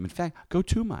 go with them. In fact, go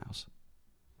 2 miles.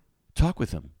 Talk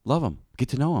with them, love them, get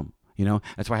to know them.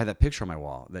 That's why I had that picture on my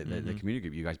wall, the community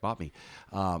group you guys bought me,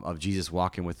 of Jesus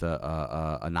walking with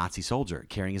a Nazi soldier,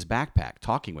 carrying his backpack,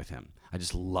 talking with him. I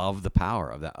just love the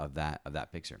power of that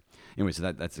picture. Anyway,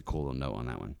 so that's a cool little note on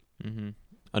that one. Mm-hmm.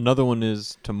 Another one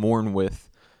is to mourn with,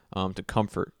 to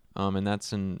comfort, and that's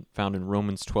found in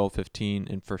Romans 12:15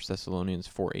 and 1 Thessalonians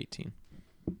 4:18.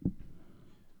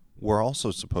 We're also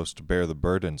supposed to bear the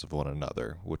burdens of one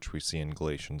another, which we see in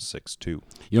Galatians 6:2.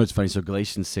 It's funny. So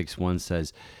Galatians 6:1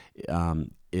 says,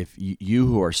 if you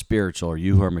who are spiritual, or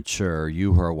you who are mature, or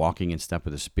you who are walking in step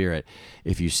with the Spirit,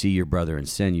 if you see your brother in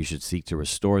sin, you should seek to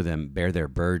restore them, bear their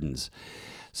burdens.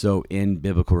 So in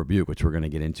biblical rebuke, which we're going to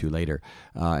get into later,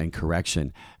 in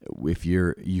correction,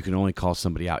 you can only call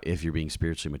somebody out if you're being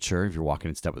spiritually mature, if you're walking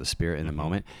in step with the Spirit in the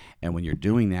moment. And when you're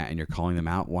doing that and you're calling them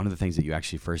out, one of the things that you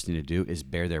actually first need to do is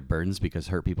bear their burdens, because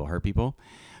hurt people.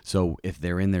 So if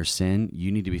they're in their sin,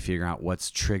 you need to be figuring out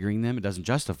what's triggering them. It doesn't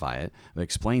justify it, it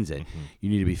explains it. Mm-hmm. You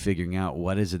need to be figuring out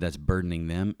what is it that's burdening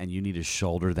them, and you need to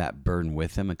shoulder that burden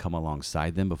with them and come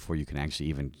alongside them before you can actually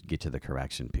even get to the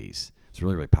correction piece. It's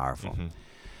really, really powerful. Mm-hmm.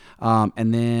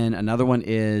 And then another one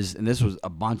is, and this was a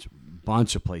bunch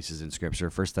of places in Scripture,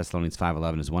 1 Thessalonians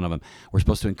 5:11 is one of them, we're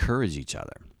supposed to encourage each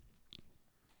other.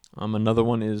 Another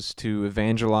one is to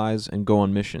evangelize and go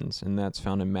on missions, and that's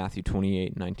found in Matthew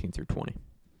 28:19-20.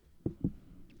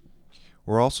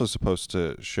 We're also supposed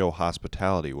to show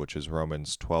hospitality, which is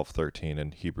Romans 12:13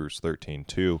 and Hebrews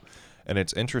 13:2. And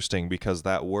it's interesting because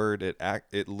that word,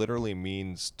 it literally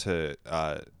means to,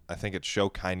 I think it's show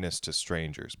kindness to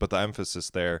strangers. But the emphasis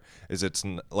there is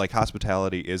like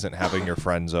hospitality isn't having your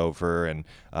friends over and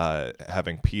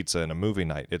having pizza and a movie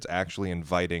night. It's actually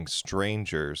inviting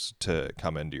strangers to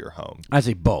come into your home. I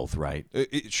say both, right?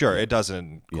 Sure, it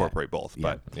doesn't incorporate both, Yeah.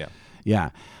 but yeah. Yeah.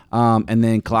 And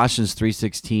then Colossians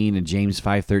 3:16 and James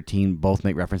 5:13 both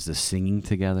make reference to singing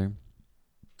together.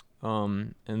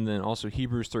 And then also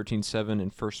Hebrews 13:7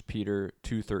 and 1 Peter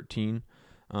 2:13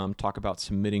 talk about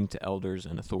submitting to elders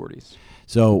and authorities.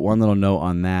 So one little note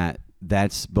on that,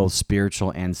 that's both spiritual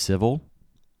and civil.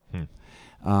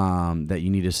 That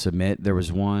you need to submit. There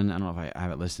was one, I don't know if I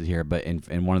have it listed here, but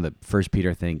in one of the 1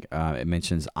 Peter, I think it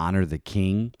mentions honor the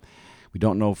king. We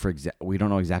don't know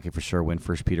exactly for sure when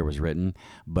 1 Peter was written,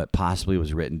 but possibly it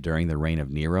was written during the reign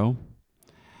of Nero.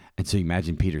 And so you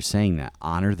imagine Peter saying that,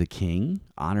 honor the king,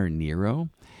 honor Nero.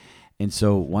 And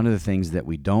so one of the things that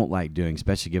we don't like doing,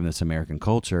 especially given this American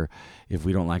culture, if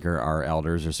we don't like our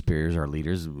elders or superiors, our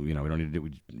leaders, we don't need to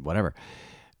do whatever.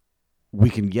 We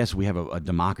have a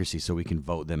democracy, so we can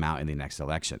vote them out in the next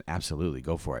election. Absolutely,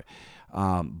 go for it.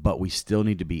 But we still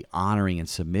need to be honoring and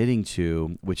submitting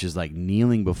to, which is like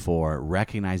kneeling before,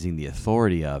 recognizing the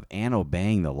authority of, and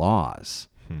obeying the laws.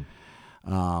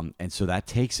 And so that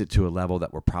takes it to a level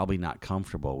that we're probably not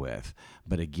comfortable with.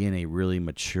 But again, a really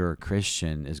mature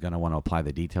Christian is going to want to apply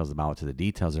the details about to the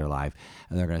details of their life.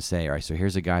 And they're going to say, all right, so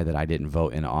here's a guy that I didn't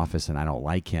vote in office and I don't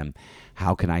like him.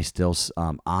 How can I still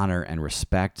honor and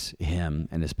respect him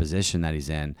and his position that he's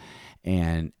in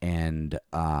and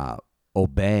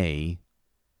obey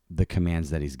the commands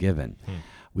that he's given?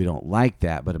 We don't like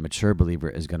that, but a mature believer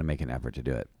is going to make an effort to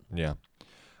do it. Yeah.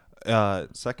 2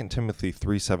 Timothy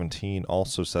 3:17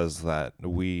 also says that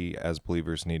we as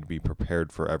believers need to be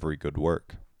prepared for every good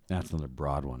work. That's another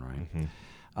broad one,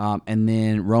 right? And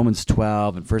then Romans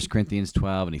 12 and 1 Corinthians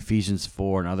 12 and Ephesians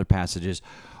 4 and other passages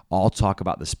all talk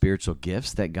about the spiritual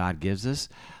gifts that God gives us.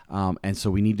 And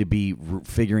so we need to be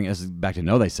figuring, as back to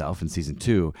Know Thyself in season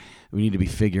 2, we need to be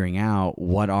figuring out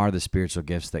what are the spiritual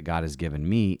gifts that God has given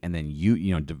me, and then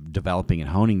developing and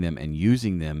honing them and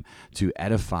using them to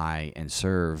edify and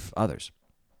serve others.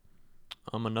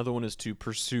 Another one is to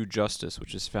pursue justice,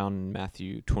 which is found in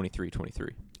Matthew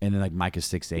 23:23. And then like Micah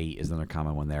 6:8 is another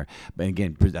common one there. But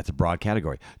again, that's a broad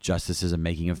category. Justice is a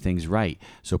making of things right.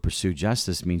 So pursue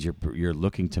justice means you're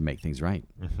looking to make things right.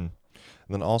 Mm-hmm. And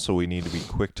then also we need to be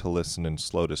quick to listen and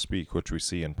slow to speak, which we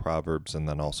see in Proverbs and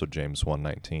then also James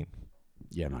 1:19.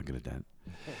 Yeah, I'm not good at that.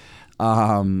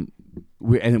 And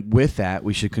with that,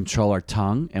 we should control our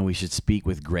tongue and we should speak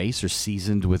with grace or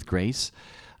seasoned with grace.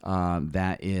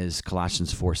 That is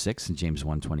Colossians 4:6 and James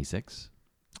 1:26.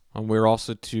 We're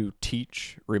also to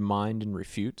teach, remind, and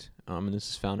refute. And this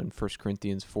is found in 1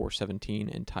 Corinthians 4:17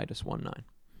 and Titus 1:9.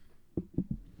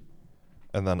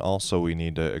 And then also we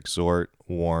need to exhort,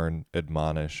 warn,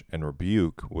 admonish, and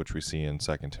rebuke, which we see in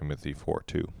 2 Timothy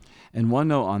 4:2. And one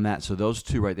note on that, so those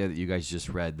two right there that you guys just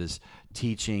read, this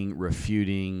teaching,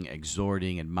 refuting,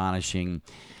 exhorting, admonishing,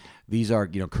 these are,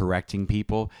 correcting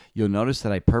people. You'll notice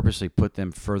that I purposely put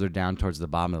them further down towards the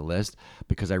bottom of the list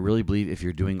because I really believe if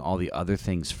you're doing all the other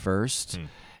things first,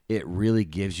 it really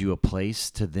gives you a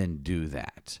place to then do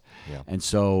that. Yeah. And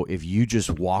so if you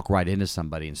just walk right into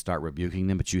somebody and start rebuking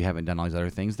them, but you haven't done all these other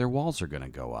things, their walls are going to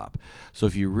go up. So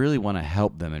if you really want to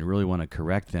help them and really want to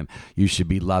correct them, you should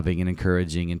be loving and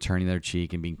encouraging and turning their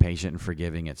cheek and being patient and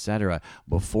forgiving, etc.,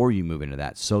 before you move into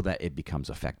that so that it becomes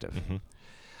effective. Mm-hmm.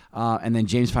 And then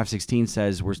James 5:16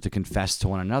 says we're to confess to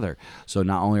one another. So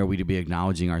not only are we to be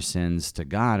acknowledging our sins to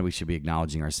God, we should be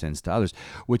acknowledging our sins to others,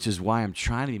 which is why I'm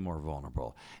trying to be more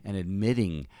vulnerable and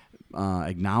admitting,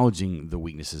 acknowledging the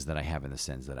weaknesses that I have and the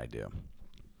sins that I do.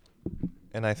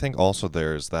 And I think also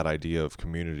there's that idea of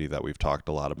community that we've talked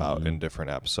a lot about in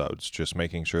different episodes, just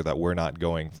making sure that we're not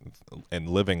going and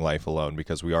living life alone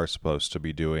because we are supposed to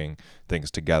be doing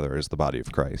things together as the body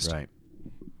of Christ. Right.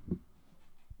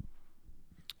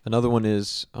 Another one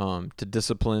is to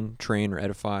discipline, train, or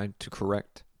edify, to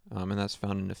correct, and that's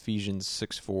found in Ephesians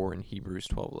 6:4 and Hebrews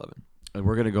 12:11. And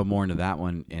we're going to go more into that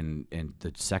one in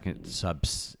the second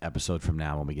episode from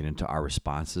now when we get into our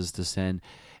responses to sin,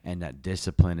 and that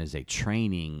discipline is a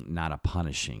training, not a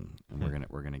punishing. And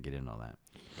we're gonna get into all that.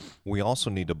 We also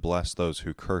need to bless those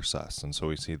who curse us, and so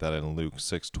we see that in Luke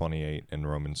 6:28 and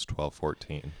Romans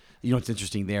 12:14. You know what's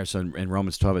interesting there? So in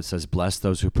Romans 12 it says, "Bless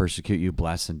those who persecute you,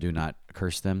 bless and do not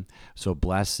curse them." So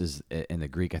bless is in the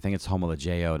Greek, I think it's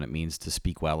homologeo, and it means to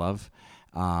speak well of.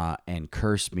 And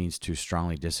curse means to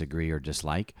strongly disagree or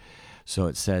dislike. So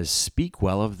it says, speak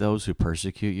well of those who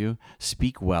persecute you,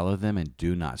 speak well of them, and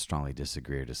do not strongly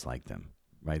disagree or dislike them.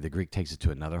 right? The Greek takes it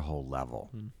to another whole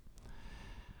level,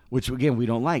 which again we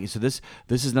don't like. So this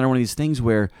is another one of these things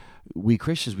where we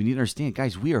Christians, we need to understand,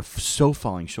 guys, we are so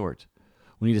falling short.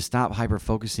 We need to stop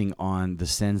hyper-focusing on the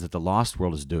sins that the lost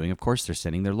world is doing. Of course, they're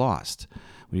sinning. They're lost.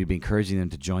 We need to be encouraging them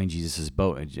to join Jesus'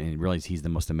 boat and realize he's the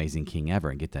most amazing king ever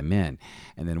and get them in.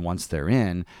 And then once they're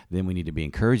in, then we need to be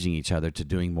encouraging each other to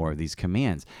doing more of these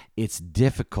commands. It's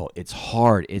difficult. It's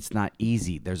hard. It's not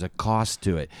easy. There's a cost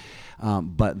to it.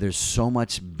 But there's so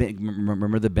much,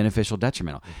 remember the beneficial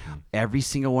detrimental. Every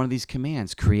single one of these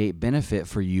commands create benefit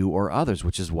for you or others,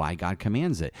 which is why God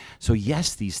commands it. So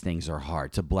yes, these things are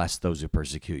hard to bless those who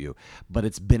persecute you, but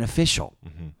it's beneficial.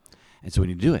 And so we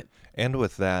need to do it. And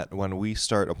with that, when we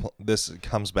start, this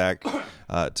comes back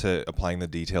to applying the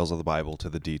details of the Bible to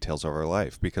the details of our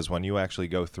life. Because when you actually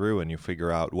go through and you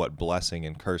figure out what blessing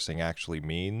and cursing actually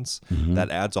means, that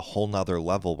adds a whole nother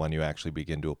level when you actually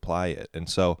begin to apply it. And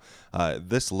so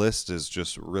this list is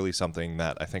just really something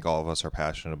that I think all of us are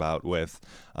passionate about with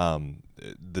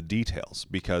the details,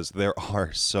 because there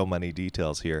are so many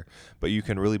details here. But you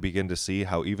can really begin to see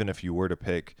how even if you were to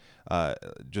pick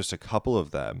just a couple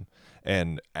of them,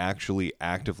 and actually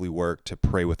actively work to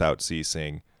pray without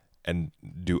ceasing and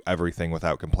do everything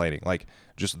without complaining, like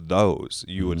just those,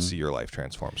 you would see your life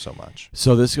transform so much.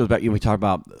 So this goes back, we talked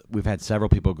about, we've had several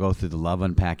people go through the love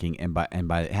unpacking, and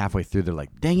by halfway through, they're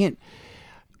like, dang it,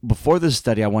 before this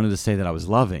study, I wanted to say that I was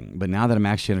loving, but now that I'm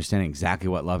actually understanding exactly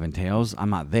what love entails,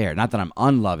 I'm not there. Not that I'm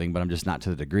unloving, but I'm just not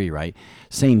to the degree, right?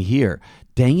 Same here.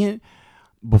 Dang it,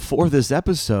 before this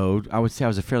episode, I would say I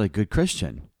was a fairly good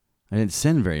Christian. I didn't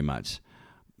sin very much.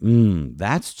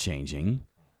 That's changing,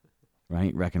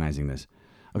 right? Recognizing this.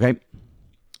 Okay,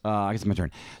 I guess it's my turn.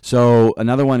 So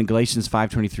another one in Galatians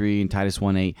 5:23 and Titus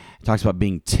 1:8 talks about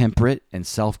being temperate and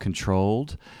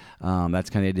self-controlled. That's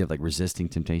kind of the idea of like resisting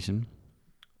temptation.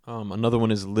 Another one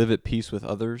is live at peace with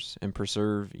others and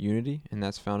preserve unity, and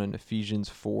that's found in Ephesians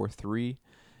 4:3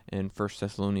 and 1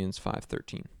 Thessalonians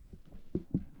 5:13.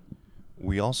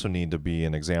 We also need to be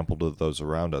an example to those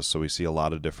around us. So we see a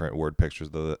lot of different word pictures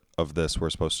of this.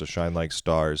 We're supposed to shine like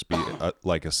stars, be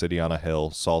like a city on a hill,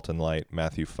 salt and light.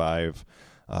 Matthew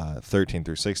 5:13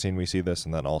 through 16, we see this,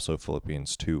 and then also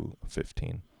Philippians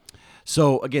 2:15.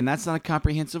 So again, that's not a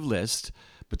comprehensive list,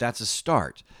 but that's a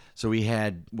start. So we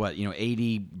had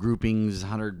 80 groupings,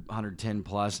 110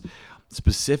 plus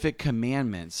specific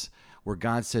commandments where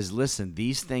God says, listen,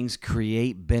 these things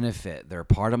create benefit. They're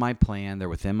part of my plan. They're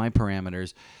within my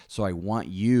parameters. So I want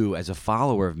you as a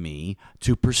follower of me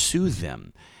to pursue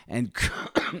them and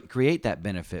create that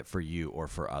benefit for you or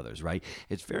for others, right?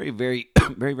 It's very, very,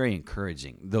 very, very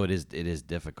encouraging, though it is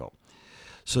difficult.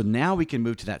 So now we can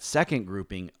move to that second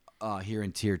grouping here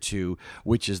in Tier 2,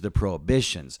 which is the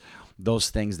prohibitions, those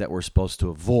things that we're supposed to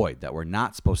avoid, that we're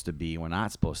not supposed to be, we're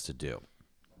not supposed to do.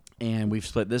 And we've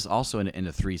split this also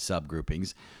into three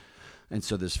subgroupings. And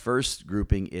so this first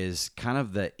grouping is kind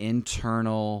of the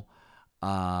internal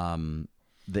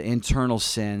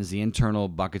sins, the internal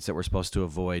buckets that we're supposed to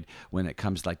avoid when it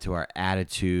comes like to our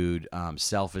attitude,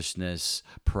 selfishness,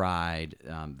 pride,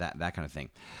 that kind of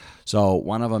thing. So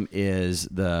one of them is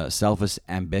the selfish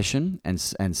ambition and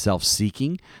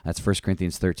self-seeking. That's 1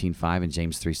 Corinthians 13:5 and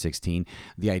James 3:16.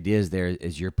 The idea is there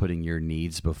is you're putting your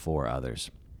needs before others.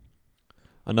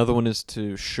 Another one is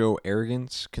to show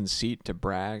arrogance, conceit, to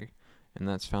brag, and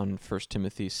that's found in 1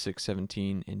 Timothy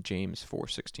 6:17 and James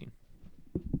 4:16.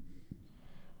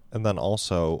 And then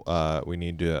also we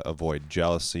need to avoid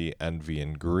jealousy, envy,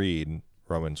 and greed,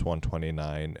 Romans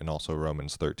 1:29, and also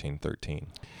Romans 13:13.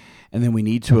 And then we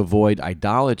need to avoid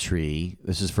idolatry.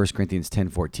 This is 1 Corinthians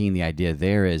 10:14. The idea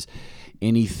there is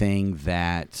anything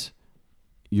that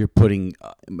you're putting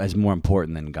as more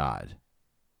important than God.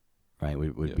 Right,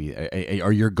 would be,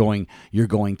 or you're going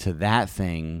to that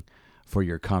thing for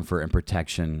your comfort and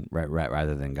protection, right,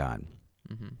 rather than God.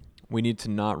 Mm-hmm. We need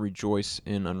to not rejoice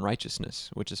in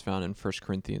unrighteousness, which is found in 1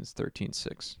 Corinthians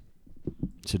 13:6.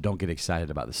 So don't get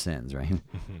excited about the sins, right?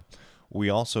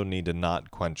 We also need to not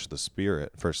quench the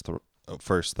spirit, 1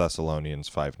 Thessalonians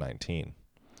 5:19.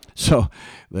 So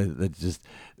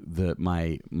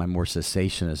my more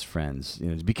cessationist friends,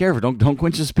 be careful. Don't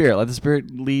quench the spirit. Let the spirit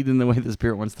lead in the way the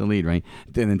spirit wants to lead, right?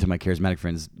 And then to my charismatic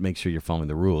friends, make sure you're following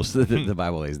the rules that the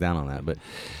Bible lays down on that. But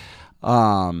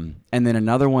and then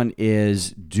another one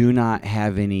is do not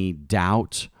have any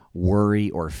doubt, worry,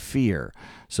 or fear.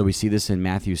 So we see this in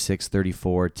Matthew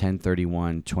 6:34,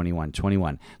 10:31,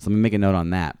 21:21. So let me make a note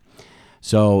on that.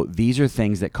 So these are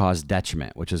things that cause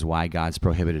detriment, which is why God's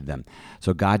prohibited them.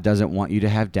 So God doesn't want you to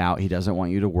have doubt. He doesn't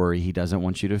want you to worry. He doesn't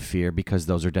want you to fear because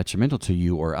those are detrimental to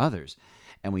you or others.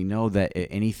 And we know that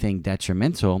anything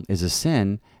detrimental is a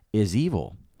sin is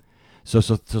evil. So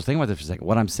think about this for a second.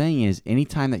 What I'm saying is,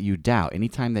 anytime that you doubt,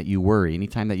 anytime that you worry,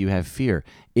 anytime that you have fear,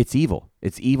 it's evil.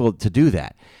 It's evil to do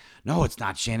that. No, it's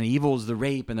not, Shannon. Evil is the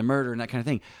rape and the murder and that kind of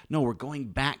thing. No, we're going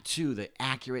back to the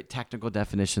accurate technical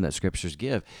definition that scriptures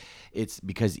give. It's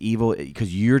because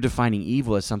you're defining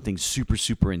evil as something super,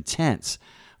 super intense.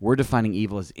 We're defining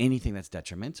evil as anything that's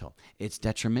detrimental. It's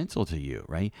detrimental to you,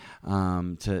 right?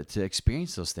 To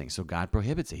experience those things. So God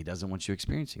prohibits it. He doesn't want you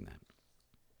experiencing that.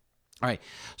 All right,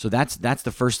 so that's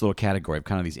the first little category of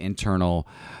kind of these internal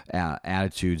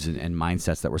attitudes and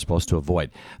mindsets that we're supposed to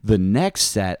avoid. The next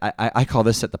set, I call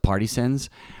this set the party sins.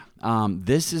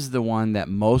 This is the one that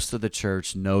most of the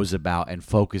church knows about and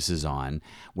focuses on,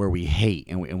 where we hate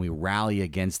and we rally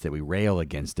against it. We rail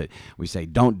against it. We say,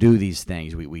 don't do these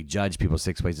things. We judge people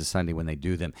 6 ways to Sunday when they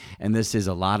do them. And this is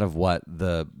a lot of what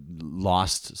the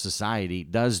lost society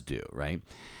does do, right?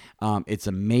 It's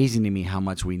amazing to me how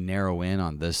much we narrow in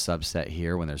on this subset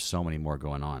here when there's so many more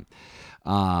going on.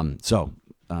 And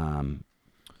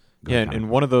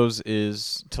one of those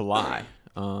is to lie,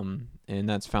 and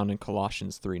that's found in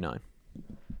Colossians 3:9.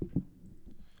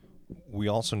 We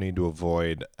also need to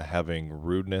avoid having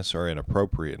rudeness or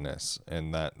inappropriateness,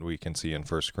 and that we can see in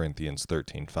 1 Corinthians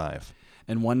 13:5.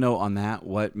 And one note on that,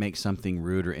 what makes something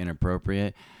rude or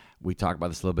inappropriate? We talked about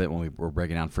this a little bit when we were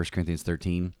breaking down 1 Corinthians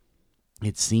 13.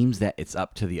 It seems that it's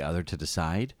up to the other to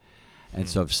decide. And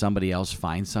so if somebody else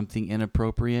finds something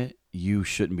inappropriate, you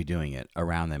shouldn't be doing it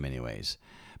around them anyways,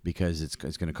 because it's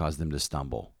going to cause them to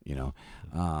stumble,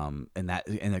 but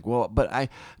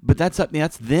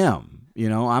that's them,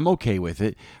 I'm okay with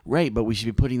it. Right. But we should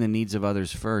be putting the needs of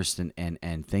others first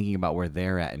and thinking about where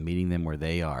they're at and meeting them where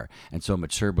they are. And so a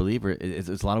mature believer, it's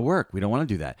a lot of work. We don't want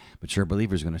to do that. Mature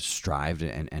believer is going to strive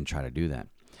and try to do that.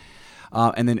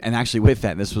 And actually with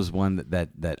that, this was one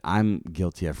that I'm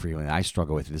guilty of frequently. I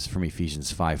struggle with. This is from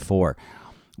Ephesians 5:4.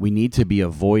 We need to be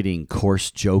avoiding coarse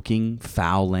joking,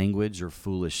 foul language, or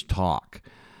foolish talk.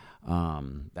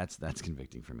 That's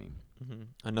convicting for me. Mm-hmm.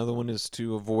 Another one is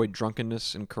to avoid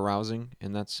drunkenness and carousing,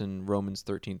 and that's in Romans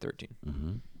 13:13.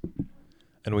 Mm-hmm.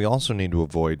 And we also need to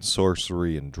avoid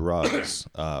sorcery and drugs,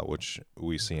 which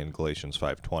we see in Galatians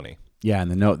 5:20. Yeah,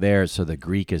 and the note there, so the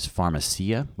Greek is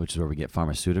pharmacia, which is where we get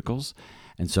pharmaceuticals.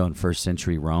 And so in first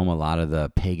century Rome, a lot of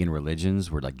the pagan religions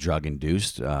were like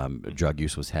drug-induced. Drug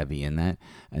use was heavy in that.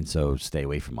 And so stay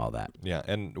away from all that. Yeah,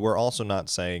 and we're also not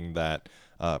saying that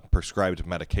prescribed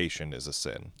medication is a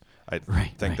sin. I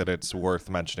think that it's worth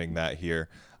mentioning that here.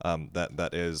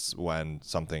 That is when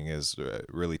something is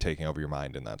really taking over your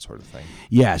mind and that sort of thing.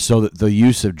 Yeah, so the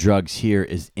use of drugs here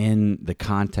is in the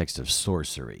context of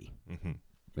sorcery. Mm-hmm.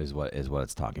 Is what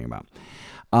it's talking about.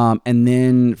 And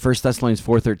then 1 Thessalonians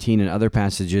 4:13 and other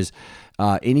passages,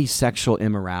 any sexual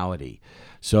immorality.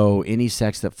 So any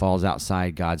sex that falls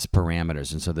outside God's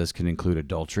parameters. And so this can include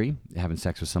adultery, having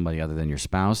sex with somebody other than your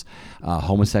spouse,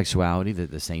 homosexuality,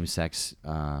 the same sex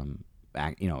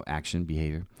action,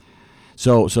 behavior.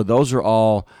 So those are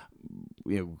all,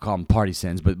 we call them party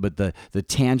sins, but the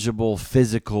tangible,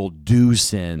 physical do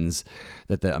sins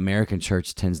that the American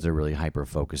church tends to really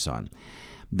hyper-focus on.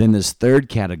 Then this third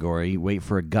category, wait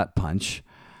for a gut punch.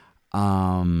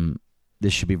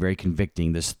 This should be very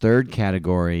convicting. This third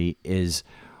category is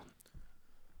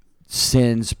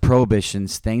sins,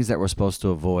 prohibitions, things that we're supposed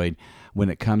to avoid when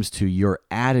it comes to your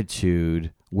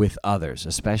attitude with others,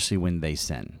 especially when they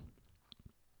sin.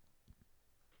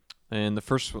 And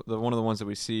one of the ones that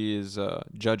we see is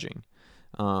judging,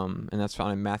 and that's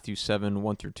found in Matthew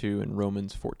 7:1-2 and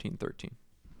Romans 14:13.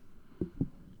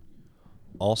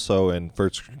 Also in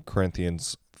 1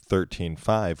 Corinthians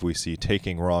 13:5, we see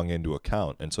taking wrong into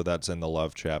account. And so that's in the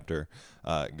love chapter,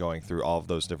 going through all of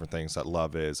those different things that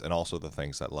love is and also the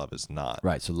things that love is not.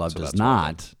 Right, so love does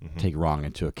not take wrong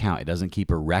into account. It doesn't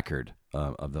keep a record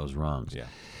of those wrongs. Yeah.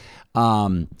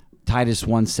 Titus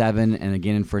 1:7 and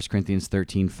again in 1 Corinthians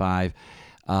 13:5,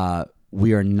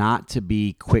 we are not to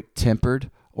be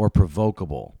quick-tempered or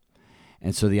provocable.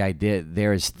 And so the idea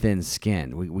there is thin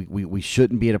skin. We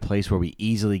shouldn't be at a place where we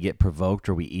easily get provoked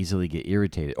or we easily get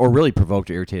irritated, or really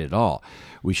provoked or irritated at all.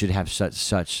 We should have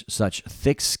such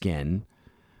thick skin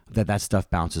that stuff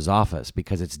bounces off us,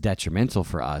 because it's detrimental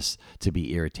for us to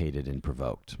be irritated and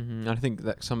provoked. Mm-hmm. I think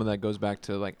that some of that goes back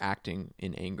to like acting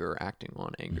in anger, acting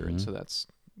on anger, and so that's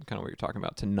kind of what you're talking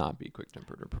about, to not be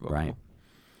quick-tempered or provocable. Right.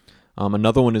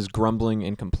 Another one is grumbling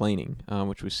and complaining,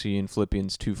 which we see in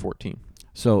Philippians 2:14.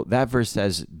 So that verse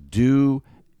says, do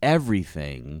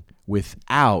everything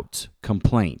without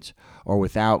complaint or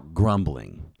without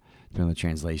grumbling, depending on the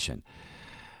translation.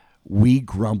 We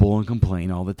grumble and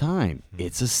complain all the time.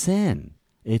 It's a sin.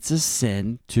 It's a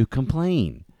sin to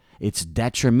complain. It's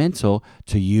detrimental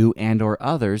to you and or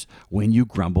others when you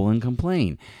grumble and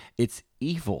complain. It's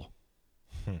evil.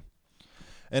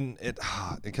 And it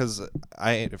because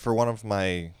for one of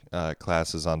my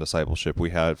classes on discipleship, we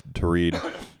had to read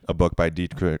a book by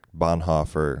Dietrich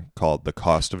Bonhoeffer called The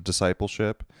Cost of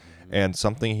Discipleship. And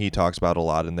something he talks about a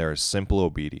lot in there is simple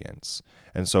obedience.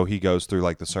 And so he goes through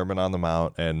like the Sermon on the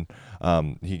Mount, and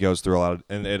he goes through a lot of,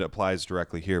 and it applies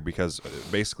directly here because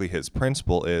basically his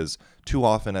principle is too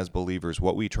often as believers,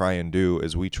 what we try and do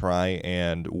is we try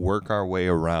and work our way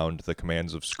around the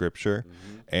commands of Scripture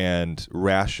and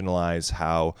rationalize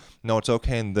how, no, it's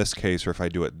okay in this case, or if I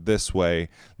do it this way,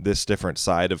 this different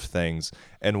side of things.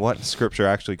 And what Scripture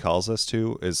actually calls us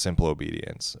to is simple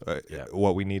obedience.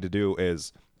 What we need to do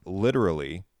is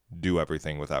literally do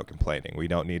everything without complaining. We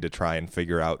don't need to try and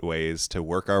figure out ways to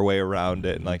work our way around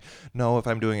it and like, no, if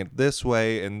I'm doing it this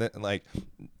way and like,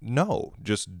 no,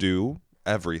 just do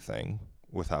everything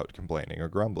without complaining or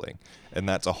grumbling. And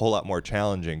that's a whole lot more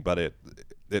challenging, but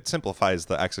it simplifies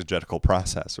the exegetical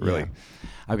process, really. Yeah.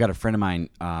 I've got a friend of mine,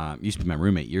 used to be my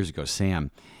roommate years ago, Sam.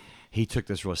 He took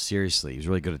this real seriously. He was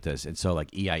really good at this. And so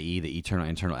like EIE, the eternal,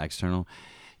 internal, external,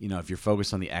 if you're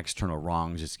focused on the external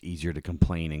wrongs, it's easier to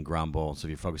complain and grumble. So if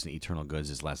you're focused on eternal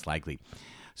goods, it's less likely.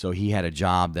 So he had a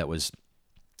job that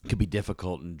could be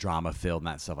difficult and drama filled and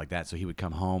that stuff like that. So he would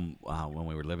come home when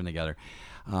we were living together,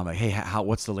 like, hey,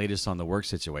 what's the latest on the work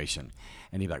situation?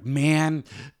 And he'd be like, man,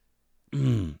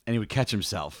 and he would catch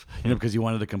himself, because he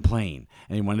wanted to complain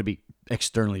and he wanted to be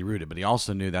externally rooted, but he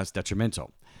also knew that's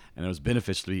detrimental. And it was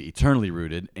beneficial to be eternally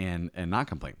rooted and not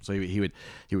complain. So he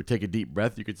would take a deep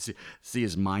breath. You could see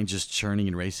his mind just churning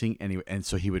and racing, and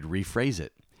so he would rephrase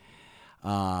it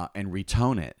and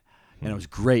retone it. And it was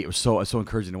great. It was so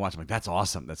encouraging to watch. I'm like, that's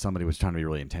awesome that somebody was trying to be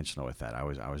really intentional with that. I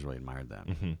was really admired that.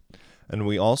 Mm-hmm. And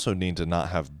we also need to not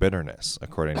have bitterness,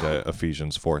 according to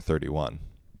Ephesians 4:31.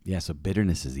 Yeah, so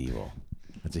bitterness is evil.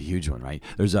 That's a huge one, right?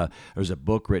 There's a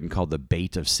book written called The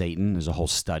Bait of Satan. There's a whole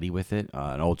study with it.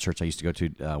 An old church I used to go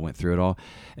to went through it all.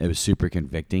 It was super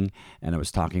convicting, and it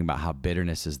was talking about how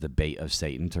bitterness is the bait of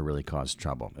Satan to really cause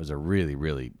trouble. It was a really,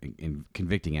 really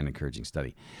convicting and encouraging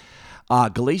study.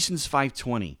 Galatians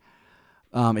 5:20.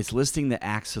 It's listing the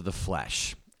acts of the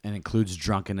flesh and includes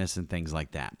drunkenness and things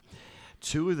like that.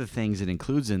 Two of the things it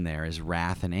includes in there is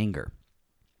wrath and anger.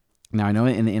 Now, I know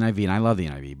in the NIV, and I love the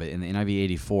NIV, but in the NIV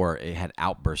 84, it had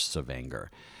outbursts of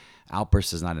anger.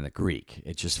 Outbursts is not in the Greek.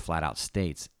 It just flat out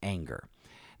states anger.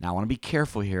 Now, I want to be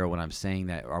careful here when I'm saying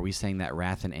that. Are we saying that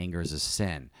wrath and anger is a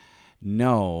sin?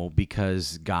 No,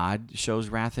 because God shows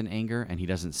wrath and anger, and he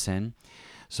doesn't sin.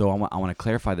 So I want to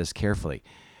clarify this carefully.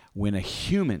 When a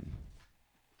human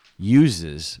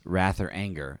uses wrath or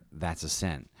anger, that's a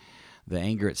sin. The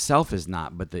anger itself is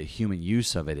not, but the human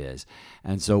use of it is.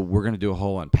 And so we're going to do a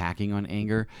whole unpacking on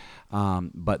anger.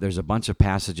 But there's a bunch of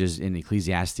passages in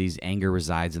Ecclesiastes. Anger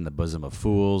resides in the bosom of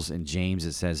fools. In James,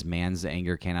 it says man's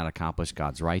anger cannot accomplish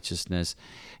God's righteousness.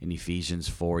 In Ephesians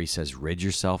 4, he says, rid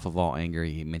yourself of all anger.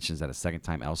 He mentions that a second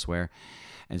time elsewhere.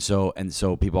 And so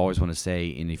people always want to say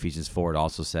in Ephesians 4, it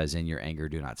also says, in your anger,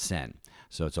 do not sin.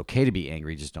 So it's okay to be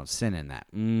angry, just don't sin in that.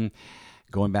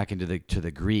 Going back into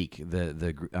the Greek, what's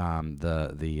the word I'm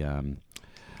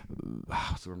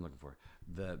looking for?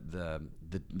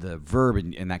 The verb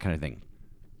and that kind of thing.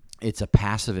 It's a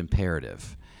passive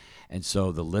imperative, and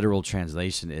so the literal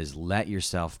translation is let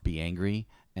yourself be angry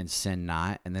and sin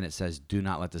not. And then it says do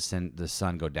not let the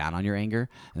sun go down on your anger.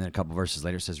 And then a couple verses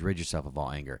later it says rid yourself of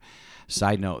all anger.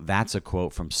 Side note, that's a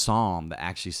quote from Psalm that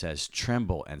actually says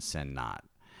tremble and sin not.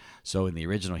 So in the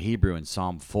original Hebrew in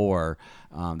Psalm 4,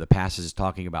 the passage is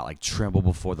talking about like tremble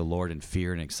before the Lord in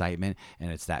fear and excitement,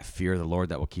 and it's that fear of the Lord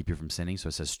that will keep you from sinning. So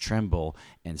it says tremble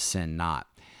and sin not.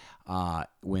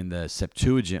 When the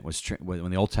Septuagint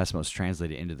when the Old Testament was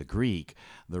translated into the Greek,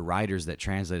 the writers that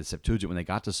translated Septuagint, when they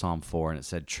got to Psalm 4 and it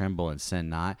said tremble and sin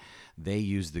not, they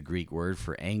used the Greek word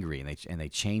for angry, and they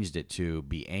changed it to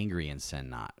be angry and sin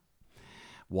not.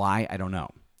 Why? I don't know.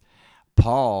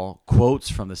 Paul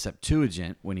quotes from the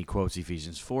Septuagint when he quotes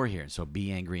Ephesians 4 here. So be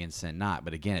angry and sin not.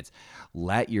 But again, it's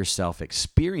let yourself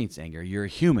experience anger. You're a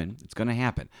human. It's going to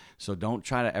happen. So don't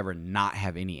try to ever not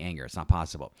have any anger. It's not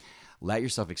possible. Let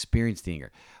yourself experience the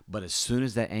anger. But as soon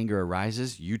as that anger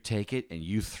arises, you take it and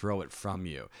you throw it from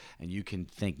you. And you can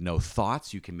think no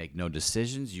thoughts. You can make no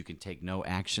decisions. You can take no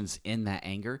actions in that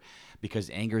anger, because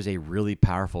anger is a really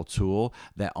powerful tool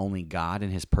that only God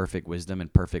in his perfect wisdom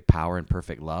and perfect power and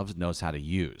perfect love knows how to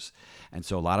use. And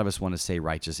so a lot of us want to say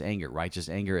righteous anger. Righteous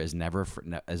anger is never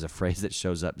is a phrase that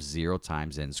shows up 0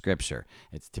 times in Scripture.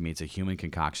 To me, it's a human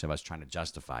concoction of us trying to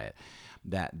justify it.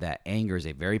 That anger is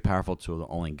a very powerful tool that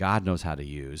only God knows how to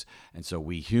use. And so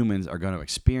we humans humans are going to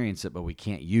experience it, but we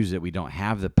can't use it. We don't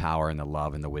have the power and the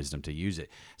love and the wisdom to use it.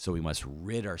 So we must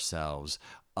rid ourselves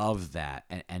of that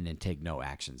and then take no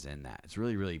actions in that. It's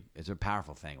really, it's a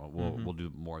powerful thing. We'll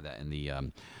do more of that in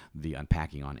the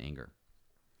unpacking on anger.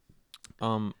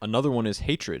 Another one is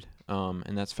hatred,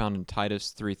 and that's found in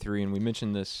Titus 3:3. And we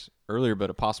mentioned this earlier, but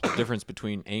a possible difference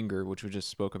between anger, which we just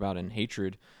spoke about, and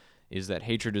hatred is that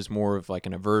hatred is more of like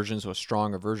an aversion, so a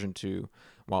strong aversion to,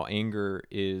 while anger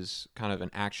is kind of an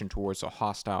action towards, a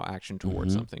hostile action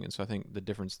towards something. And so I think the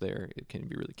difference there, it can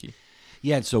be really key.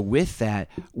 Yeah, and so with that,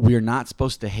 we're not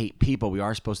supposed to hate people. We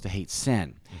are supposed to hate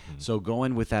sin. So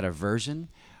going with that aversion,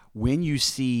 when you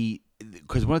see,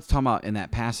 because what it's talking about in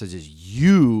that passage is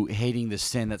you hating the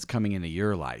sin that's coming into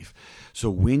your life. So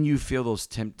when you feel those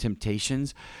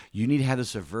temptations, you need to have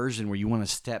this aversion where you want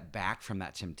to step back from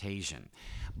that temptation.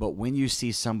 But when you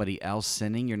see somebody else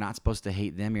sinning, you're not supposed to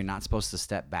hate them. You're not supposed to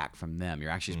step back from them.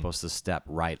 You're actually supposed to step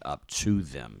right up to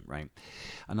them, right?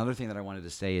 Another thing that I wanted to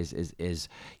say is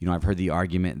I've heard the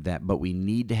argument that, but we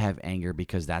need to have anger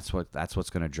because that's what's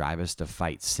going to drive us to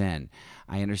fight sin.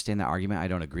 I understand that argument. I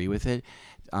don't agree with it.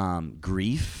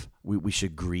 Grief, we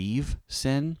should grieve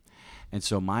sin. And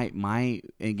so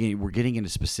again, we're getting into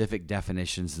specific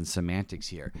definitions and semantics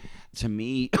here. To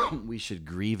me, we should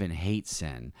grieve and hate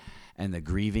sin. And the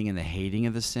grieving and the hating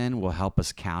of the sin will help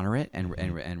us counter it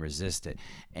and resist it.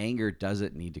 Anger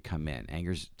doesn't need to come in.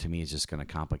 Anger, to me, is just going to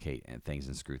complicate things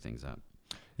and screw things up.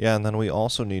 Yeah, and then we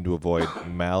also need to avoid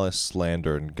malice,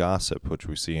 slander, and gossip, which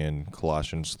we see in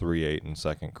Colossians 3:8 and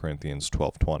 2 Corinthians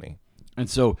 12:20. And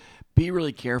so be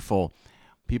really careful.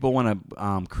 People want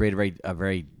to create a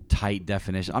very tight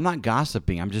definition. I'm not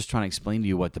gossiping. I'm just trying to explain to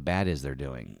you what the bad is they're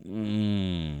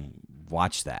doing.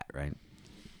 Watch that, right?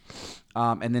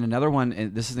 And then another one,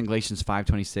 and this is in Galatians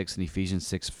 5:26 and Ephesians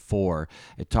 6:4.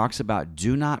 It talks about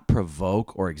do not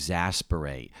provoke or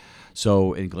exasperate.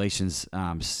 So in Galatians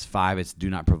 5, it's do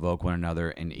not provoke one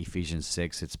another. In Ephesians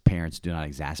 6, it's parents, do not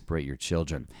exasperate your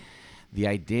children. The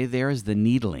idea there is the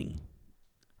needling,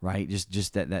 right?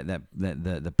 Just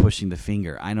the pushing the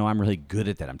finger. I know I'm really good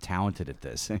at that. I'm talented at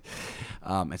this.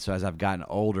 And so as I've gotten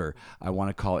older, I want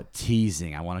to call it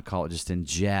teasing. I want to call it just in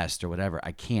jest or whatever.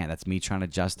 I can't. That's me trying to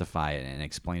justify it and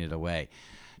explain it away.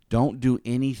 Don't do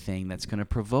anything that's going to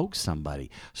provoke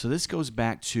somebody. So this goes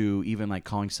back to even like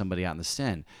calling somebody out in the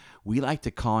sin. We like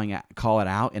to call it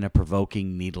out in a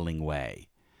provoking, needling way.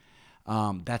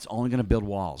 That's only going to build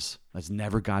walls. That's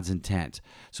never God's intent.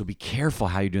 So be careful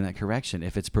how you're doing that correction.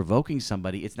 If it's provoking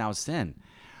somebody, it's now a sin.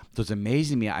 So it's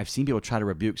amazing to me. I've seen people try to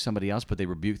rebuke somebody else, but they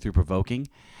rebuke through provoking.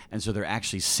 And so they're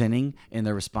actually sinning in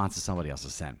their response to somebody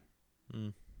else's sin.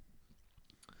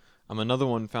 Another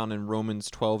one found in Romans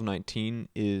 12:19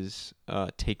 is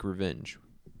take revenge.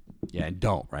 Yeah, and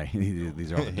don't, right?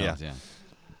 These are all the don'ts, yeah.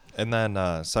 And then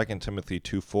 2 Timothy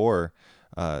 2:4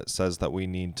 says that we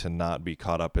need to not be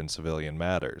caught up in civilian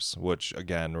matters, which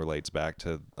again relates back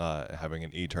to having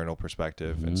an eternal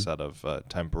perspective instead of a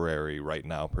temporary right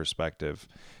now perspective.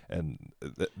 And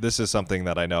this is something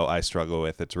that I know I struggle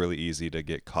with. It's really easy to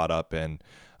get caught up in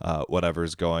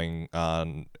whatever's going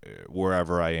on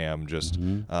wherever I am, just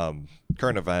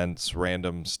current events,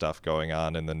 random stuff going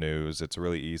on in the news. It's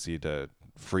really easy to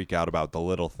freak out about the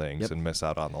little things and miss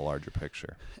out on the larger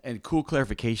picture. And cool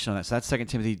clarification on that. So that's 2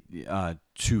 Timothy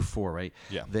 2:4, right?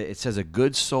 Yeah. It says a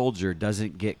good soldier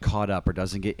doesn't get caught up or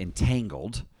doesn't get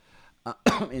entangled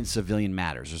in civilian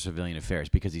matters or civilian affairs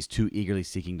because he's too eagerly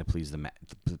seeking to please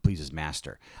his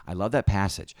master. I love that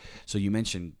passage. So you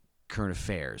mentioned current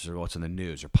affairs or what's in the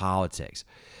news or politics.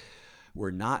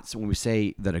 When we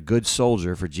say that a good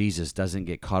soldier for Jesus doesn't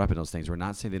get caught up in those things, we're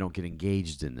not saying they don't get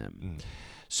engaged in them.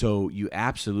 So you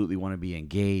absolutely want to be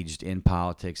engaged in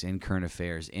politics, in current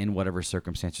affairs, in whatever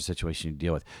circumstance or situation you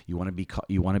deal with. You want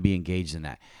to be engaged in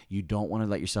that. You don't want to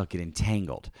let yourself get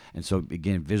entangled. And so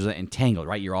again, visualize entangled,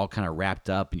 right? You're all kind of wrapped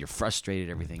up and you're frustrated,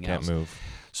 everything else. Can't move.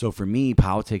 So for me,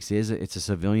 politics it's a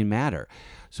civilian matter.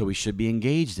 So we should be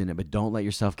engaged in it, but don't let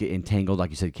yourself get entangled. Like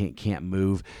you said, can't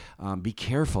move. Be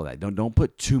careful of that. Don't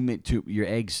put too many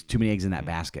eggs in that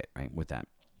basket, right? With that.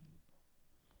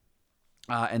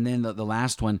 And then the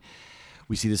last one,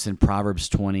 we see this in Proverbs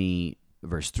 20,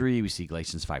 verse 3. We see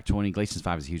Galatians 5:20. Galatians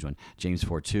 5 is a huge one. James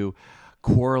 4:2.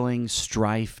 Quarreling,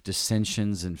 strife,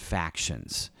 dissensions, and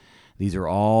factions. These are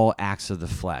all acts of the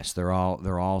flesh. They're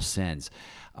all sins.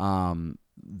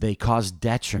 They cause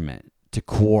detriment to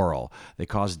quarrel. They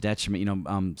cause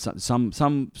detriment.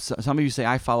 Some of you say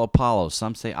I follow Apollos.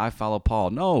 Some say I follow Paul.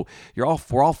 No, we're all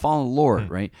following the Lord,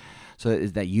 right? So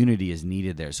that unity is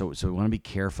needed there. So we want to be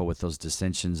careful with those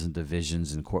dissensions and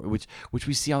divisions and which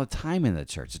we see all the time in the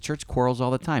church. The church quarrels all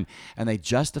the time, and they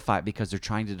justify it because they're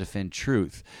trying to defend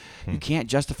truth. You can't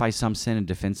justify some sin in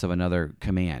defense of another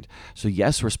command. So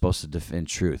yes, we're supposed to defend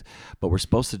truth, but we're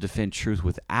supposed to defend truth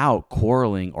without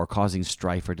quarreling or causing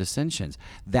strife or dissensions.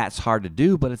 That's hard to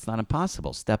do, but it's not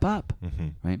impossible. Step up,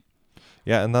 right?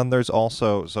 Yeah, and then there's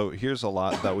also, so here's a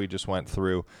lot that we just went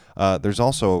through. There's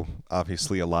also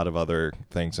obviously a lot of other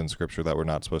things in Scripture that we're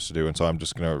not supposed to do, and so I'm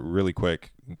just going to really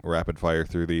quick rapid fire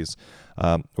through these.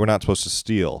 We're not supposed to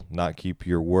steal, not keep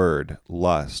your word,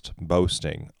 lust,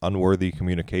 boasting, unworthy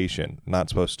communication, not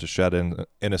supposed to shed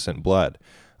innocent blood,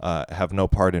 have no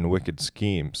part in wicked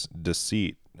schemes,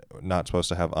 deceit, not supposed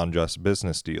to have unjust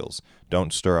business deals,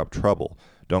 don't stir up trouble,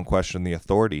 don't question the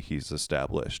authority he's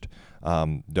established,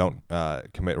 don't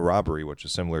commit robbery, which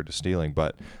is similar to stealing,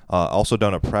 but also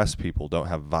don't oppress people, don't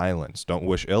have violence, don't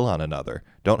wish ill on another,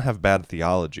 don't have bad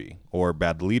theology or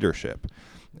bad leadership.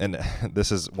 And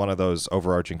this is one of those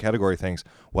overarching category things.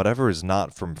 Whatever is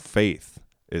not from faith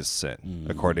is sin,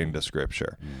 according to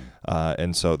Scripture.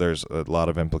 And so there's a lot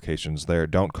of implications there.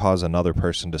 Don't cause another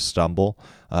person to stumble.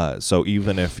 So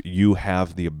even if you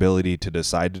have the ability to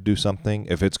decide to do something,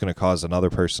 if it's going to cause another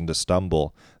person to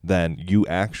stumble, then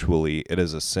it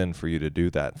is a sin for you to do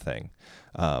that thing,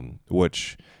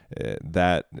 which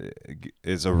that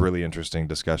is a really interesting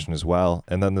discussion as well.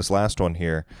 And then this last one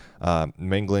here,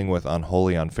 mingling with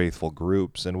unholy, unfaithful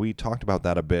groups. And we talked about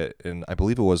that a bit in, I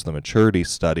believe it was the maturity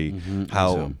study,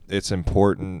 how it's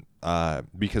important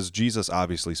because Jesus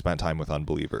obviously spent time with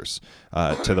unbelievers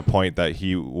to the point that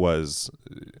he was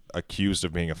accused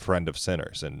of being a friend of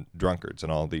sinners and drunkards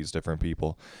and all these different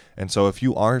people. And so if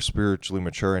you are spiritually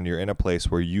mature and you're in a place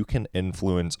where you can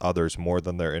influence others more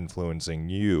than they're influencing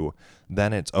you,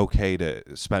 then it's okay to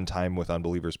spend time with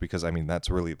unbelievers, because I mean that's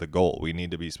really the goal. We need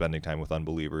to be spending time with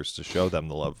unbelievers to show them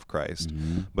the love of Christ.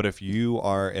 But if you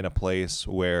are in a place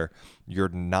where you're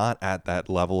not at that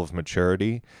level of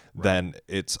maturity, then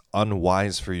it's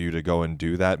unwise for you to go and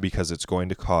do that, because it's going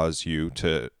to cause you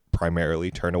to primarily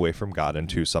turn away from God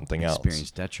into something else. Experience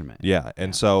detriment. Yeah,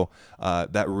 and so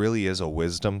that really is a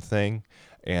wisdom thing.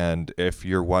 And if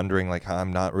you're wondering, like,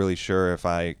 I'm not really sure if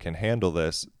I can handle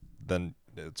this, then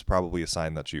it's probably a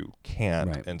sign that you can't.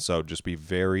 Right. And so just be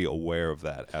very aware of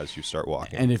that as you start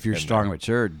walking. And if you're strong and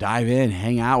mature, dive in,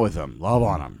 hang out with them, love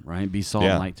on them, right? Be salt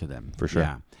and light to them. For sure.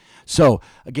 Yeah. So,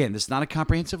 again, this is not a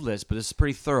comprehensive list, but this is a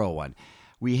pretty thorough one.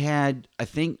 We had, I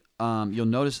think, you'll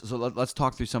notice, so let's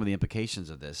talk through some of the implications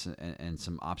of this and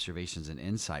some observations and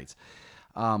insights.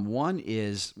 One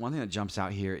thing that jumps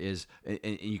out here is,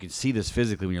 and you can see this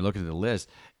physically when you're looking at the list,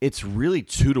 it's really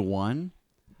 2-to-1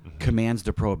 commands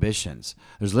to prohibitions.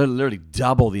 There's literally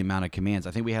double the amount of commands.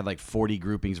 I think we had like 40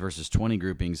 groupings versus 20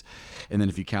 groupings. And then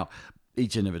if you count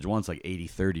each individual one, it's like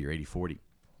 80-30 or 80-40.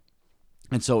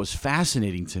 And so it was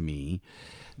fascinating to me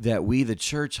that we, the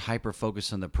church,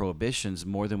 hyper-focus on the prohibitions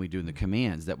more than we do in the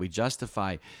commands, that we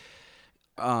justify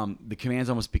the commands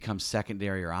almost become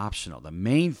secondary or optional. The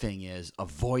main thing is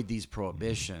avoid these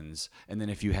prohibitions, and then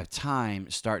if you have time,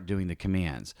 start doing the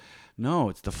commands. No,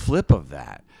 it's the flip of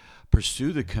that.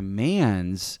 Pursue the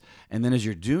commands, and then as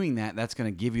you're doing that, that's going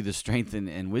to give you the strength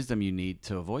and wisdom you need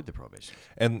to avoid the prohibitions.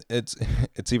 And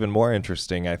it's even more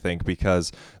interesting, I think,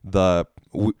 because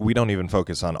we don't even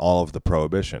focus on all of the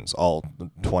prohibitions, all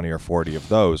 20 or 40 of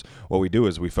those. What we do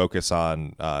is we focus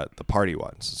on the party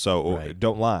ones. So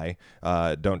Don't lie,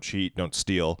 don't cheat, don't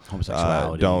steal,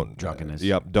 homosexuality, drunkenness.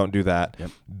 Don't do that.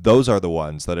 Yep. Those are the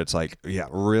ones that it's like,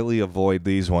 really avoid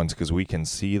these ones because we can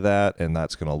see that, and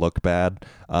that's going to look bad.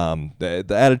 The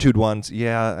attitude ones,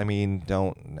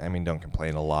 don't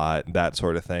complain a lot, that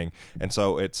sort of thing. And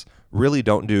so it's really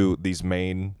don't do these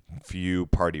main few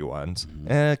party ones,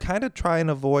 and kind of try and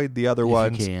avoid the other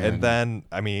ones. And then,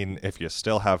 if you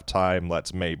still have time,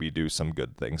 let's maybe do some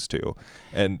good things too.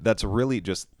 And that's really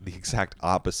just the exact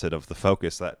opposite of the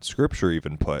focus that Scripture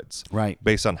even puts, right?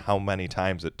 Based on how many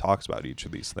times it talks about each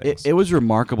of these things. It was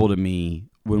remarkable to me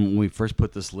when we first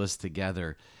put this list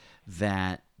together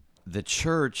that the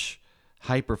church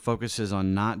hyper focuses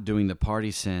on not doing the party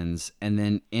sins, and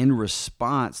then in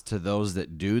response to those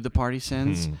that do the party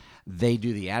sins, they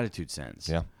do the attitude sins.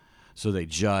 Yeah. So they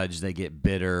judge, they get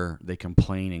bitter, they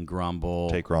complain and grumble,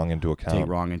 take wrong into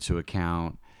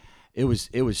account. It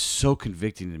was so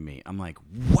convicting to me. I'm like,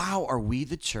 wow, are we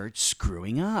the church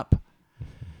screwing up?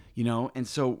 And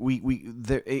so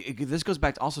this goes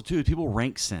back to also too, people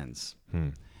rank sins.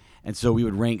 And so we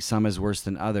would rank some as worse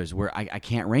than others, where I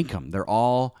can't rank them. They're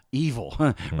all evil,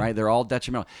 right? They're all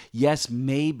detrimental. Yes,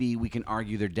 maybe we can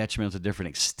argue they're detrimental to different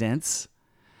extents,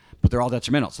 but they're all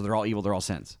detrimental. So they're all evil. They're all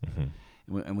sins,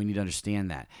 and we need to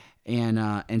understand that.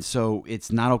 And so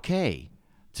it's not okay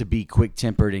to be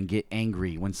quick-tempered and get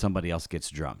angry when somebody else gets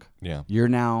drunk. Yeah. You're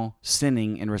now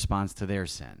sinning in response to their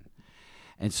sin.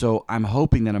 And so I'm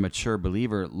hoping that a mature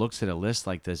believer looks at a list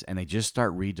like this and they just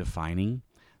start redefining,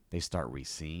 they start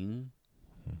re-seeing,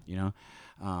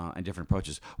 and different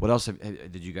approaches. What else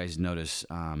did you guys notice,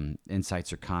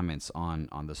 insights or comments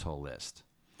on this whole list?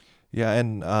 Yeah,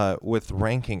 and with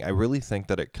ranking, I really think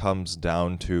that it comes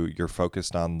down to you're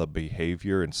focused on the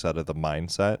behavior instead of the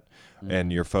mindset,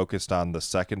 and you're focused on the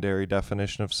secondary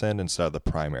definition of sin instead of the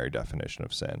primary definition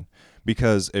of sin.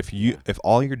 Because if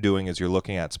all you're doing is you're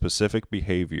looking at specific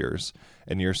behaviors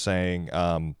and you're saying,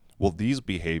 well, these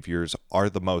behaviors are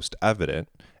the most evident,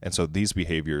 and so these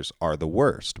behaviors are the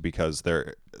worst because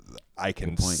I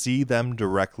can see them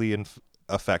directly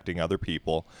affecting other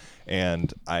people,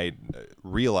 and I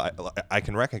realize I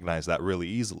can recognize that really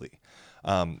easily.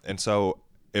 And so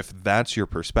if that's your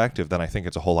perspective, then I think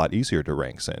it's a whole lot easier to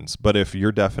rank sins. But if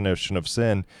your definition of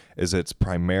sin is it's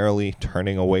primarily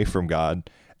turning away from God,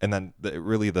 and then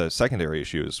really the secondary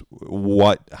issue is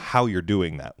how you're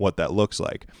doing that, what that looks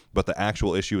like. But the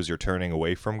actual issue is you're turning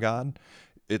away from God.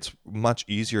 It's much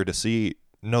easier to see,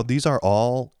 no, these are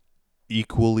all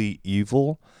equally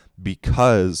evil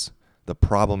because the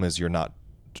problem is you're not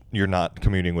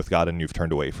communing with God and you've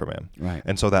turned away from him. Right.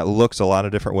 And so that looks a lot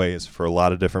of different ways for a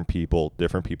lot of different people.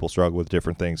 Different people struggle with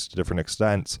different things to different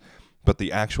extents. But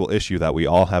the actual issue that we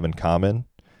all have in common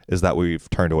is that we've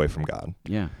turned away from God.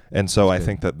 Yeah. And so I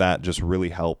think that just really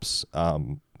helps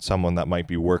someone that might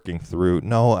be working through,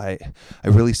 no, I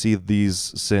really see these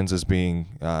sins as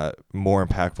being more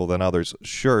impactful than others.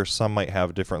 Sure, some might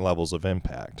have different levels of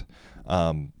impact.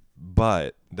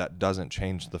 But that doesn't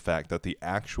change the fact that the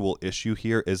actual issue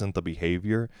here isn't the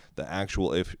behavior. The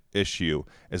actual issue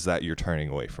is that you're turning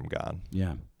away from God.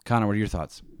 Yeah. Connor, what are your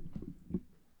thoughts?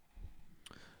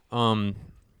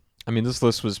 This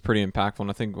list was pretty impactful, and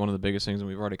I think one of the biggest things, and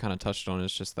we've already kind of touched on,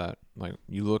 is just that, like,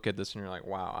 you look at this and you're like,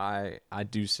 wow, I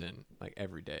do sin, like,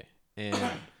 every day. And,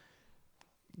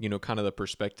 kind of the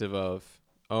perspective of,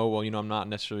 oh, well, I'm not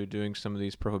necessarily doing some of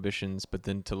these prohibitions, but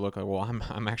then to look like, well,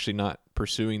 I'm actually not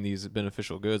pursuing these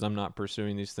beneficial goods. I'm not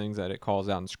pursuing these things that it calls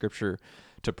out in Scripture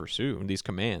to pursue, these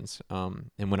commands.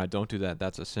 And when I don't do that,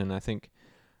 that's a sin. I think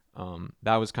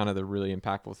that was kind of the really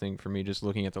impactful thing for me, just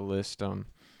looking at the list.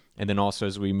 And then also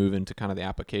as we move into kind of the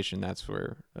application, that's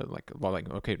where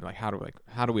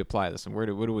how do we apply this, and what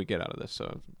do we get out of this?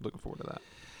 So looking forward to that.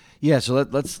 Yeah. So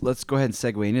let's go ahead and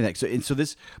segue into that. So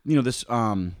this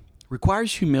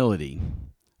requires humility,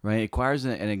 right? It requires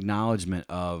an acknowledgement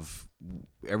of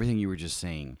everything you were just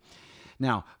saying.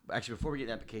 Now, actually, before we get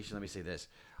to application, let me say this.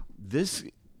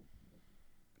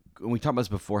 When we talked about this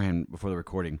beforehand, before the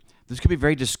recording, this could be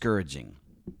very discouraging.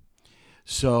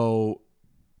 So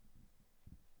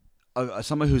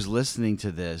someone who's listening to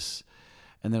this,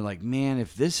 and they're like, man,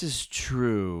 if this is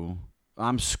true,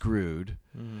 I'm screwed.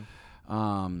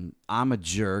 Mm-hmm. I'm a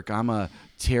jerk. I'm a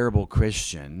terrible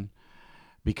Christian.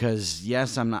 Because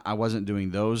yes, I wasn't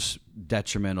doing those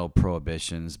detrimental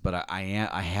prohibitions, but I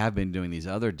have been doing these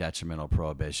other detrimental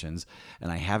prohibitions,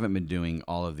 and I haven't been doing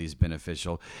all of these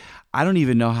beneficial. I don't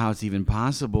even know how it's even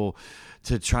possible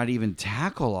to try to even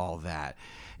tackle all that.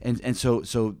 And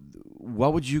so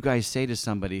what would you guys say to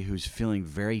somebody who's feeling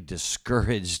very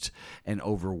discouraged and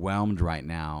overwhelmed right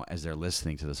now as they're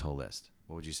listening to this whole list?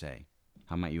 What would you say?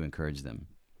 How might you encourage them?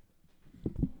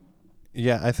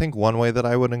 Yeah, I think one way that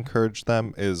I would encourage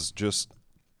them is just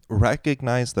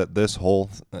recognize that this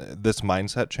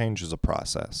mindset change is a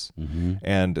process. Mm-hmm.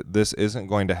 And this isn't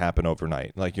going to happen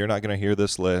overnight. Like, you're not going to hear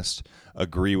this list,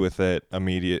 agree with it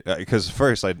immediately. Because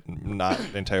first, I'm not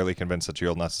entirely convinced that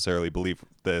you'll necessarily believe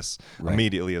this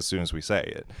immediately as soon as we say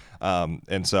it.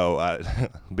 And so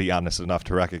be honest enough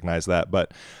to recognize that.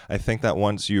 But I think that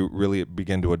once you really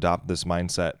begin to adopt this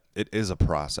mindset, it is a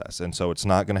process. And so it's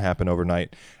not going to happen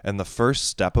overnight. And the first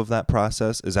step of that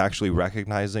process is actually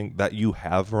recognizing that you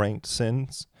have ranked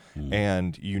sins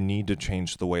and you need to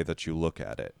change the way that you look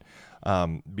at it.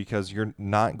 Because you're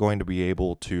not going to be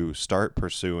able to start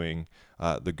pursuing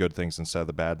the good things instead of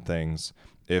the bad things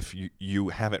if you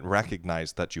haven't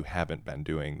recognized that you haven't been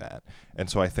doing that. And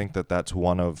so I think that that's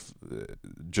one of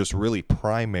just really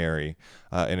primary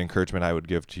an encouragement I would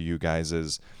give to you guys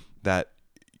is that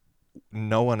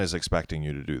no one is expecting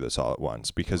you to do this all at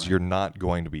once because you're not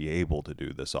going to be able to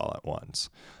do this all at once.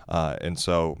 And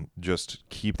so just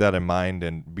keep that in mind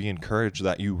and be encouraged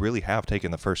that you really have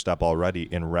taken the first step already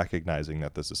in recognizing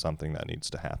that this is something that needs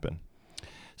to happen.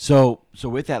 So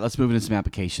with that, let's move into some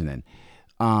application then.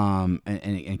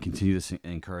 and continue this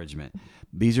encouragement.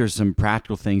 These are some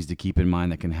practical things to keep in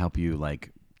mind that can help you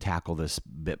like tackle this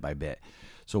bit by bit.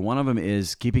 So one of them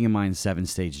is keeping in mind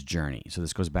 7-stage journey. So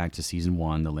this goes back to season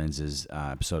 1, the lenses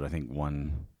episode, I think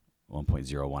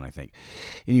 1.01, I think.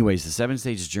 Anyways, the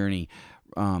 7-stage journey.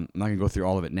 I'm not gonna go through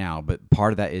all of it now, but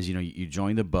part of that is you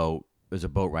join the boat as a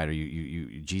boat rider.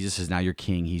 Jesus is now your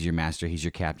king. He's your master. He's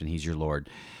your captain. He's your Lord.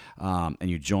 And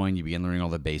you begin learning all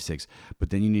the basics, but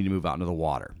then you need to move out into the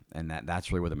water. And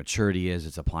that's really where the maturity is.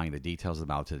 It's applying the details of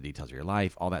the Bible to the details of your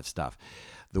life, all that stuff.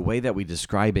 The way that we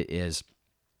describe it is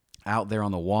out there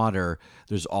on the water,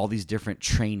 there's all these different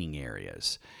training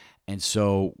areas. And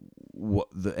so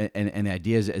the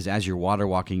idea is as you're water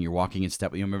walking, you're walking in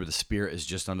step. You remember the Spirit is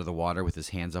just under the water with his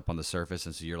hands up on the surface.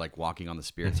 And so you're like walking on the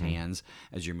Spirit's hands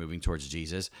as you're moving towards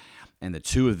Jesus. And the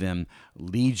two of them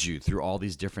lead you through all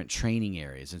these different training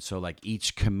areas. And so like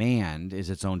each command is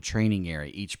its own training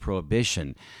area. Each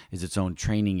prohibition is its own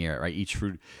training area, right? Each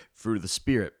fruit of the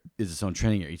Spirit is its own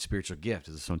training area. Each spiritual gift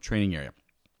is its own training area.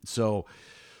 So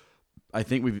I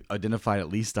think we've identified at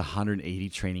least 180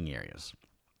 training areas.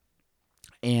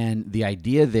 And the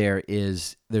idea there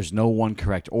is there's no one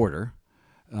correct order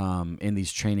in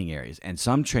these training areas. And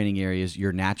some training areas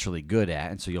you're naturally good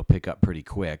at, and so you'll pick up pretty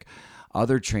quick.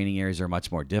 Other training areas are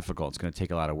much more difficult. It's going to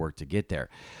take a lot of work to get there.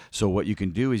 So what you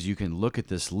can do is you can look at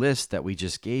this list that we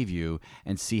just gave you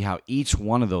and see how each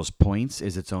one of those points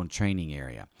is its own training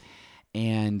area.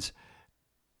 And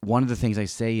one of the things I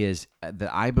say is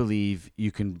that I believe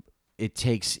it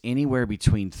takes anywhere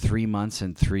between 3 months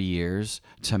and 3 years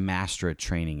to master a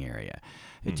training area.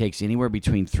 It takes anywhere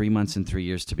between 3 months and 3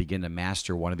 years to begin to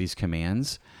master one of these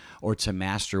commands or to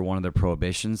master one of the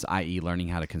prohibitions, i.e. learning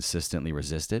how to consistently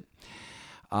resist it.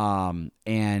 And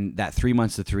that 3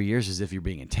 months to 3 years is if you're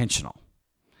being intentional.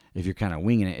 If you're kind of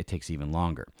winging it, it takes even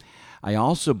longer. I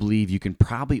also believe you can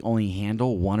probably only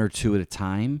handle 1 or 2 at a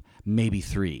time, maybe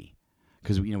 3.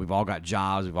 Because we've all got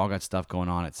jobs, we've all got stuff going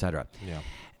on, et cetera. Yeah.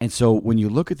 And so when you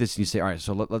look at this and you say, all right,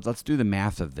 so let's do the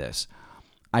math of this.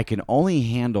 I can only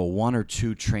handle 1 or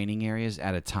 2 training areas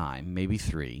at a time, maybe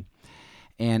 3.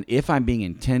 And if I'm being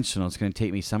intentional, it's going to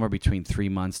take me somewhere between 3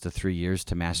 months to 3 years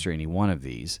to master any one of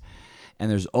these.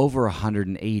 And there's over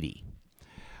 180.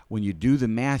 When you do the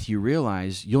math, you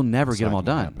realize you'll never get them all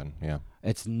done. Happen. Yeah.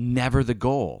 It's never the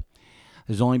goal.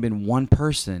 There's only been one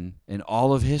person in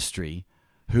all of history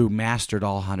who mastered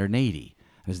all 180.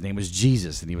 His name was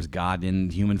Jesus, and he was God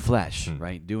in human flesh,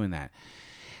 right, doing that.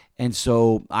 And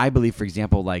so I believe, for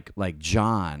example, like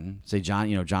John,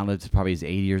 John lived to probably his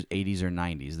 80s or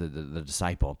 90s, the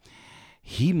disciple.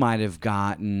 He might have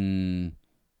gotten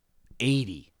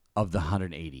 80 of the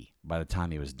 180 by the time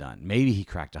he was done. Maybe he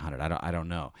cracked 100. I don't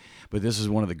know. But this is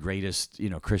one of the greatest,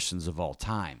 Christians of all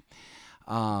time.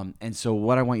 And so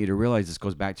what I want you to realize, this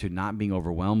goes back to not being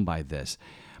overwhelmed by this.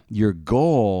 Your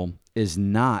goal is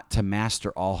not to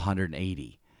master all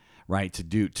 180, right? To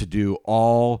do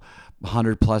all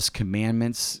 100 plus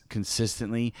commandments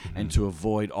consistently and to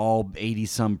avoid all 80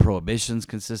 some prohibitions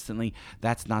consistently.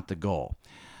 That's not the goal.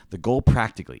 The goal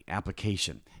practically,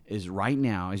 application, is right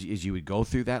now as you would go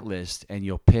through that list and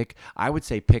you'll pick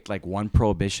like one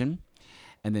prohibition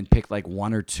and then pick like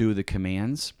 1 or 2 of the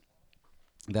commands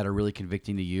that are really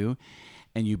convicting to you,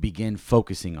 and you begin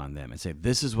focusing on them and say,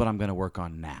 this is what I'm going to work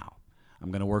on now.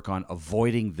 I'm going to work on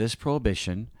avoiding this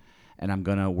prohibition, and I'm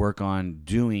going to work on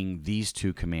doing these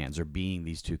 2 commands or being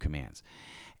these 2 commands.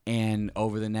 And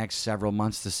over the next several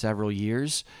months to several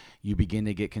years, you begin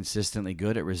to get consistently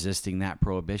good at resisting that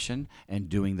prohibition and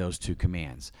doing those 2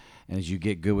 commands. And as you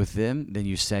get good with them, then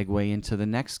you segue into the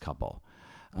next couple.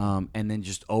 And then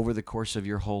just over the course of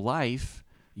your whole life,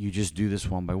 you just do this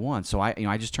one by one. So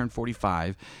I just turned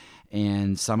 45.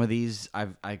 And some of these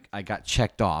I got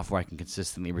checked off where I can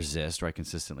consistently resist or I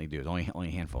consistently do. It's only a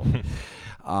handful.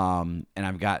 And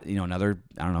I've got, another,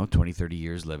 20, 30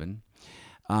 years living.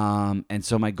 And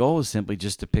so my goal is simply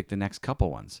just to pick the next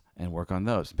couple ones and work on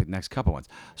those, pick the next couple ones.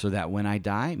 So that when I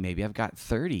die, maybe I've got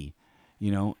 30,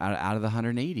 out of the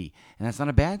 180. And that's not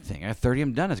a bad thing. I have 30 of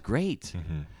them done. It's great.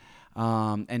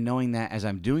 And knowing that as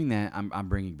I'm doing that, I'm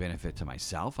bringing benefit to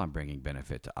myself, I'm bringing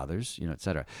benefit to others, et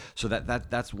cetera. So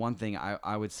that's one thing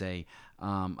I would say.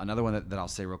 Another one that I'll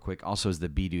say real quick also is the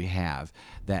be, do, have.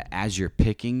 That as you're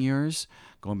picking yours,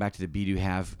 going back to the be, do,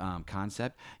 have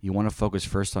concept, you want to focus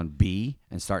first on be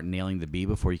and start nailing the be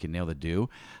before you can nail the do.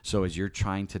 So as you're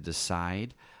trying to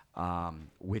decide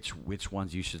which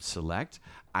ones you should select,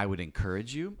 I would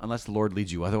encourage you, unless the Lord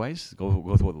leads you otherwise, go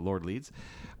with what the Lord leads,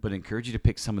 but encourage you to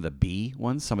pick some of the be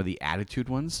ones, some of the attitude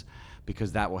ones,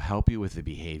 because that will help you with the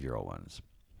behavioral ones.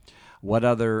 What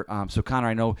other? So Connor,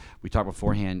 I know we talked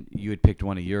beforehand. You had picked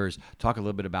one of yours. Talk a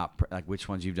little bit about like which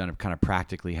ones you've done, kind of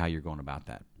practically how you're going about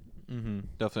that.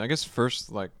 Definitely. I guess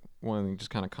first, like, one thing, just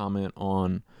kind of comment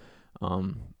on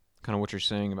kind of what you're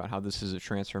saying about how this is a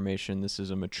transformation, this is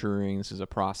a maturing, this is a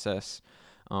process,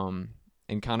 and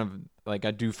kind of like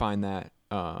I do find that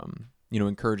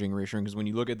encouraging, reassuring, because when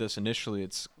you look at this initially,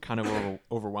 it's kind of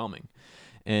overwhelming,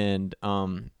 and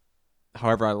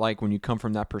however, I like when you come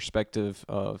from that perspective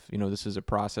of, this is a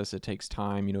process, it takes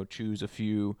time, choose a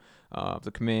few of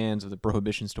the commands, of the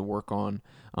prohibitions to work on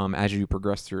as you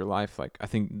progress through your life. Like, I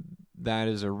think that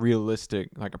is a realistic,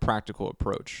 like a practical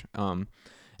approach. And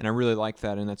I really like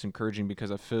that, and that's encouraging because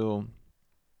I feel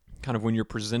kind of when you're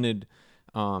presented,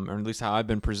 or at least how I've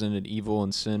been presented, evil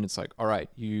and sin, it's like, all right,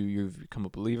 you've become a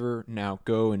believer, now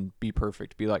go and be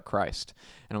perfect, be like Christ.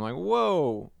 And I'm like,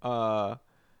 whoa,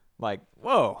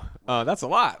 that's a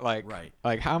lot. Like,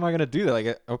 how am I going to do that?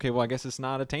 Like, okay, well, I guess it's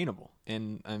not attainable,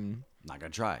 and I'm not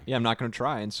going to try. Yeah, I'm not going to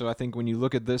try. And so I think when you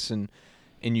look at this and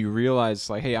you realize,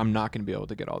 like, hey, I'm not going to be able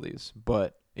to get all these,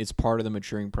 but it's part of the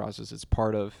maturing process. It's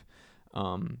part of,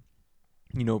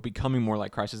 becoming more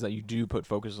like Christ, is that you do put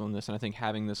focus on this. And I think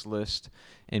having this list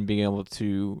and being able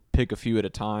to pick a few at a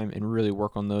time and really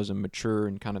work on those and mature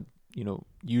and kind of,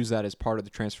 use that as part of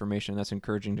the transformation, that's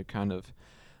encouraging to kind of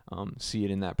see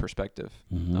it in that perspective.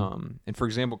 And for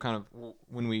example, kind of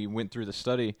when we went through the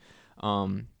study,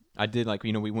 I did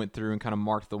we went through and kind of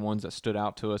marked the ones that stood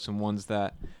out to us and ones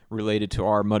that related to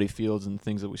our muddy fields and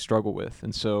things that we struggle with.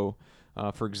 And so,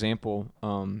 for example,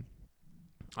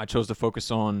 I chose to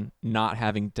focus on not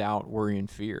having doubt, worry,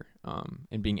 and fear,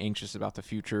 and being anxious about the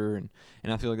future. And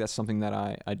I feel like that's something that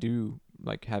I do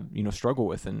have, struggle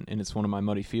with, and it's one of my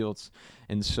muddy fields.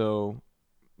 And so,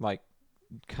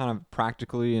 kind of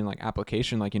practically and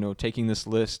application, taking this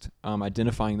list,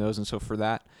 identifying those. And so for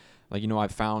that, I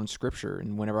found scripture,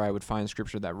 and whenever I would find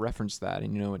scripture that referenced that,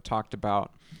 and, it talked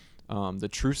about the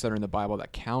truths that are in the Bible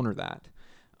that counter that,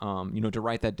 to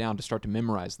write that down, to start to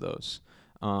memorize those,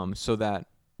 so that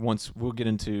once we'll get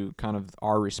into kind of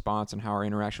our response and how our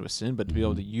interaction with sin, but to be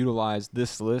able to utilize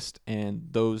this list and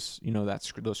those,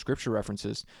 those scripture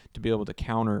references to be able to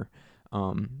counter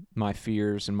my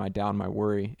fears and my doubt and my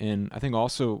worry. And I think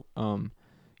also,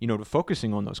 to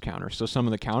focusing on those counters. So some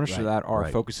of the counters to that are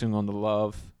focusing on the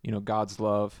love, God's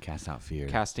love,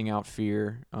 casting out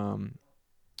fear,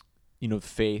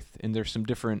 faith. And there's some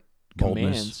different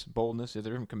boldness. There are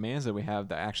different commands that we have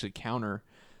that actually counter,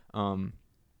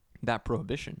 that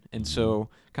prohibition. And so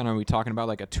kind of, are we talking about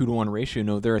like a 2-to-1 ratio?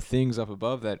 No, there are things up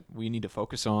above that we need to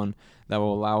focus on that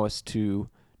will allow us to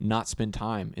not spend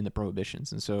time in the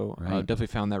prohibitions. And so I definitely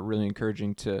found that really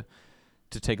encouraging to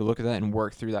take a look at that and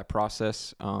work through that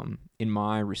process in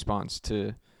my response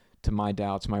to my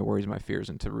doubts, my worries, my fears,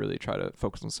 and to really try to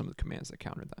focus on some of the commands that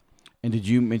counter that. And did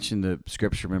you mention the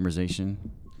scripture memorization?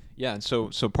 Yeah. And so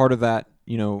part of that,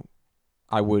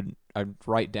 I'd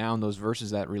write down those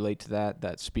verses that relate to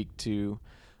that speak to,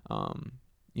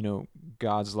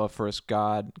 God's love for us,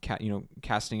 God,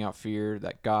 casting out fear,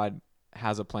 that God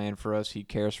has a plan for us. He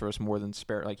cares for us more than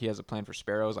he has a plan for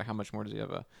sparrows. Like, how much more does he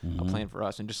have a plan for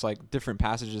us? And just different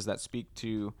passages that speak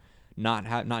to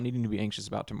not needing to be anxious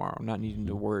about tomorrow, not needing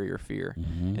to worry or fear,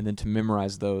 and then to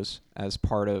memorize those as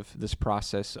part of this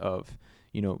process of,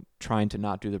 trying to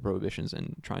not do the prohibitions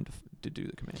and trying to do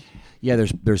the command. Yeah,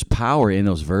 there's power in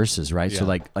those verses, right? Yeah. So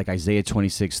like Isaiah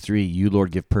 26:3, you,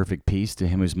 Lord, give perfect peace to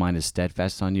him whose mind is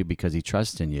steadfast on you because he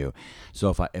trusts in you.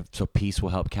 So so peace will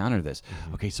help counter this.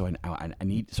 Okay, so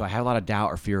I have a lot of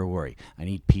doubt or fear or worry. I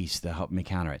need peace to help me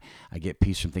counter it. I get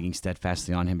peace from thinking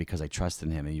steadfastly on him because I trust in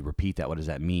him. And you repeat that. What does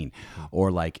that mean? Or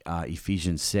like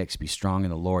Ephesians 6, be strong in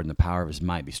the Lord and the power of his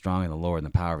might. Be strong in the Lord and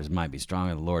the power of his might. Be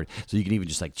strong in the Lord. So you can even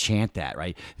just chant that,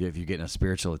 right? If you're getting a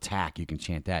spiritual attack, you can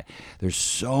chant that. There's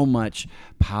so much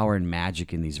power and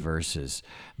magic in these verses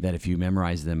that if you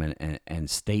memorize them and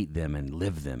state them and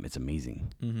live them, it's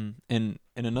amazing. And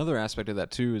another aspect of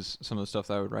that too is some of the stuff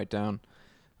that I would write down,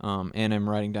 and I'm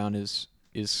writing down is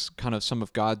kind of some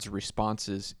of God's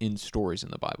responses in stories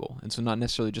in the Bible. And so not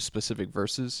necessarily just specific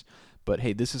verses, but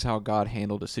hey, this is how God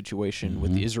handled a situation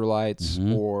with the Israelites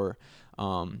or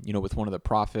with one of the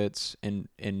prophets, and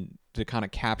to kind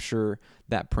of capture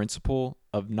that principle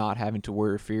of not having to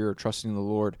worry or fear or trusting in the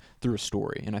Lord through a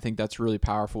story. And I think that's really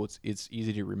powerful. It's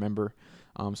easy to remember.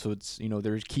 So it's,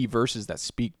 there's key verses that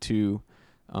speak to,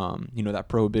 that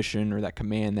prohibition or that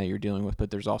command that you're dealing with,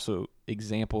 but there's also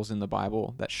examples in the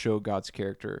Bible that show God's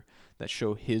character, that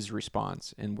show his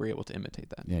response, and we're able to imitate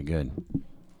that. Yeah, good.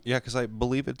 Yeah, because I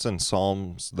believe it's in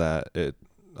Psalms that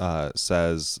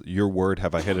says, "Your word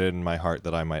have I hidden in my heart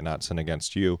that I might not sin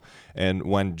against you." And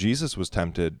when Jesus was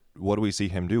tempted, what do we see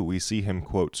him do? We see him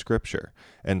quote scripture.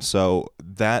 And so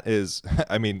that is,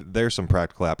 I mean, there's some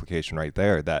practical application right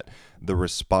there, that the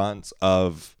response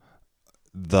of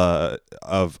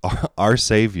our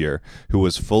Savior, who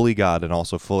was fully God and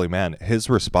also fully man, his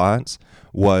response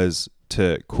was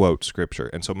to quote scripture.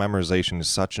 And so memorization is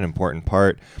such an important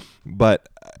part. But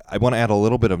I want to add a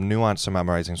little bit of nuance to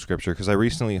memorizing scripture, because I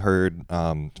recently heard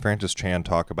Francis Chan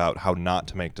talk about how not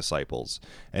to make disciples.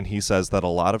 And he says that a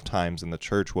lot of times in the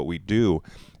church, what we do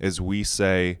is we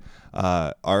say,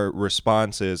 our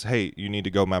response is, hey, you need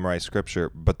to go memorize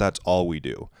scripture, but that's all we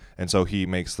do. And so he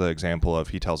makes the example of,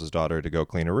 he tells his daughter to go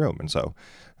clean a room. And so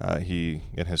he,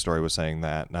 in his story, was saying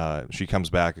that she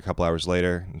comes back a couple hours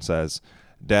later and says,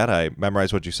 "Dad, I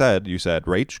memorized what you said. You said,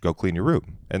 Rach, go clean your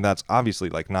room." And that's obviously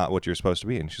like not what you're supposed to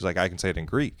be. And she's like, "I can say it in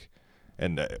Greek."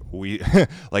 And we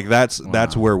like that's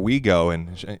where we go.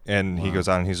 And he goes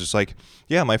on and he's just like,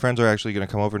 "Yeah, my friends are actually going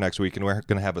to come over next week, and we're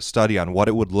going to have a study on what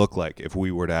it would look like if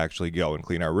we were to actually go and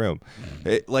clean our room."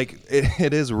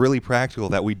 It is really practical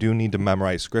that we do need to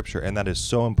memorize scripture, and that is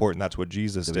so important. That's what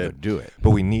Jesus did. Do it.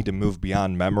 But we need to move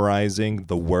beyond memorizing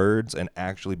the words and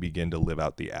actually begin to live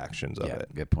out the actions of it.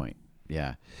 Good point.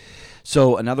 Yeah.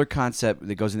 So another concept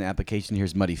that goes in the application here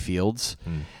is muddy fields.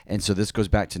 And so this goes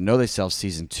back to Know Thyself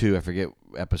season 2. I forget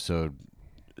episode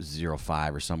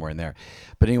 05 or somewhere in there.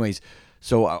 But anyways,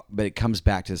 but it comes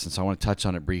back to this, and so I want to touch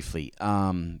on it briefly.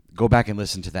 Go back and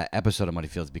listen to that episode of Muddy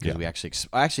Fields, because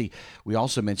we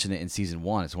also mentioned it in season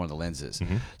 1. It's one of the lenses.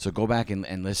 So go back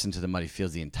and listen to the Muddy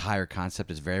Fields. The entire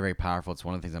concept is very, very powerful. It's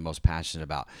one of the things I'm most passionate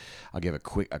about. I'll give a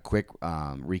quick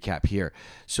recap here.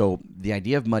 So the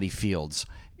idea of muddy fields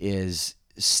is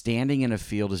standing in a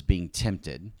field as being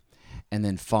tempted, and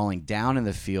then falling down in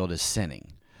the field as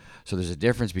sinning. So there's a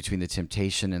difference between the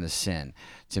temptation and the sin.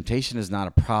 Temptation is not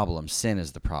a problem. Sin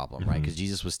is the problem, right? Because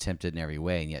Jesus was tempted in every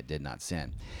way and yet did not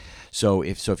sin. So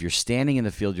if you're standing in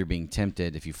the field, you're being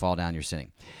tempted. If you fall down, you're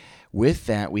sinning. With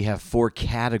that, we have 4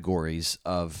 categories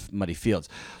of muddy fields.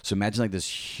 So imagine like this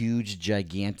huge,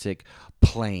 gigantic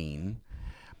plain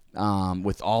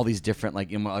with all these different,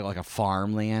 like a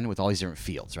farmland with all these different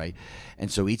fields, right? And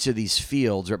so each of these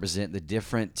fields represent the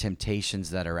different temptations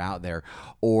that are out there,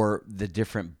 or the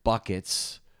different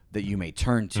buckets that you may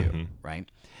turn to, right?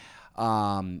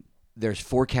 There's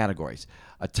 4 categories.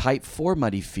 A type 4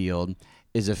 muddy field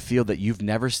is a field that you've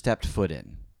never stepped foot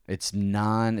in. It's a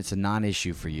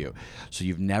non-issue for you. So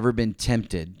you've never been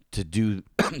tempted to do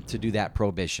that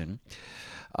prohibition,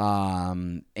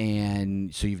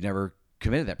 and so you've never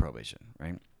committed that prohibition,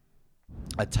 right?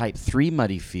 A type 3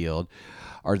 muddy field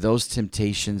are those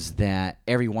temptations that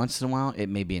every once in a while it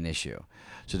may be an issue.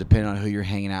 So depending on who you're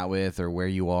hanging out with or where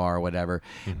you are or whatever,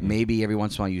 maybe every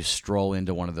once in a while you stroll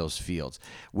into one of those fields.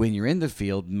 When you're in the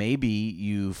field, maybe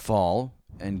you fall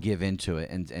and give into it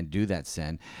and do that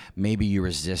sin. Maybe you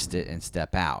resist it and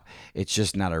step out. It's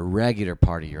just not a regular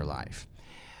part of your life.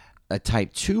 A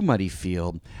type 2 muddy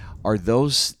field are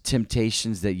those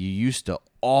temptations that you used to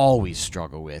always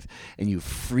struggle with, and you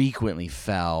frequently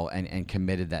fell and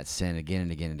committed that sin again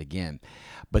and again and again.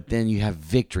 But then you have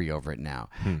victory over it now.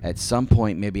 At some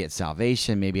point, maybe at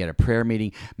salvation, maybe at a prayer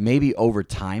meeting, maybe over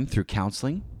time through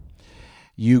counseling,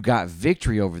 you got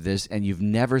victory over this, and you've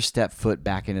never stepped foot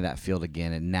back into that field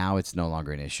again, and now it's no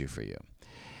longer an issue for you.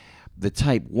 The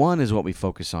type 1 is what we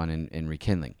focus on in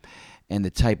Rekindling. And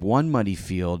the type 1 muddy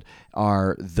field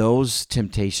are those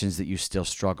temptations that you still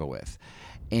struggle with,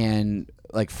 and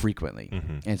like frequently.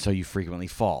 And so you frequently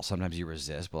fall. Sometimes you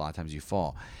resist, but a lot of times you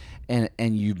fall. And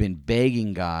you've been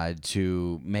begging God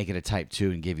to make it a type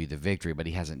 2 and give you the victory, but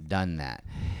he hasn't done that.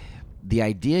 The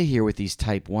idea here with these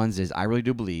type 1s is, I really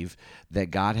do believe that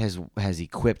God has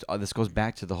equipped, this goes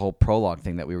back to the whole prologue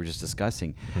thing that we were just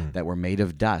discussing, that we're made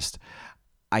of dust.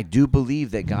 I do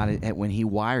believe that God, when he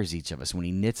wires each of us, when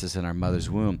he knits us in our mother's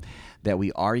womb, that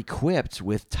we are equipped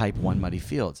with type 1 muddy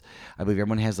fields. I believe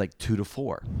everyone has like 2 to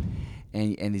 4.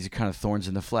 And these are kind of thorns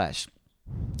in the flesh.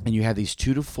 And you have these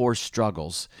 2 to 4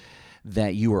 struggles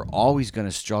that you are always going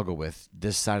to struggle with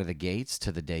this side of the gates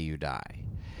to the day you die.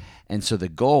 And so the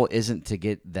goal isn't to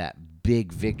get that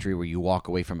big victory where you walk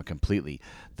away from it completely.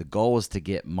 The goal is to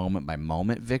get moment by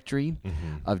moment victory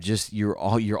of just you're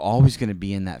always going to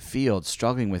be in that field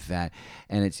struggling with that,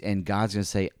 and God's going to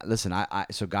say, listen,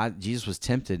 Jesus was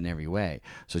tempted in every way.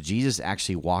 So Jesus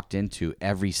actually walked into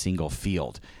every single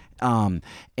field. And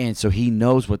so he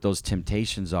knows what those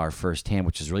temptations are firsthand,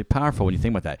 which is really powerful when you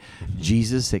think about that.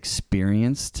 Jesus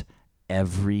experienced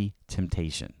every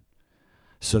temptation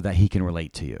so that he can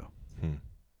relate to you.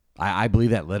 I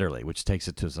believe that literally, which takes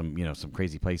it to some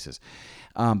crazy places.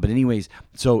 But anyways,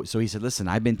 so he said, listen,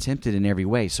 I've been tempted in every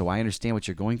way, so I understand what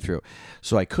you're going through.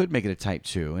 So I could make it a type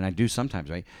 2, and I do sometimes,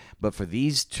 right? But for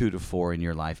these 2 to 4 in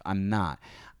your life, I'm not.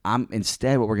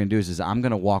 Instead, what we're going to do is I'm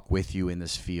going to walk with you in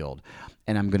this field,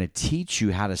 and I'm going to teach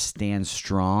you how to stand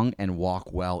strong and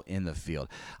walk well in the field.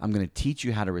 I'm going to teach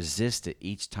you how to resist it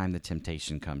each time the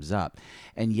temptation comes up.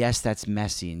 And yes, that's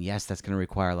messy, and yes, that's going to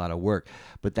require a lot of work,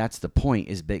 but that's the point,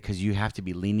 is because you have to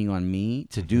be leaning on me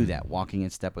to do that, walking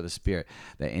in step with the Spirit,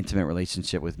 that intimate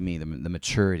relationship with me, the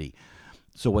maturity.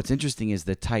 So what's interesting is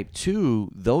the type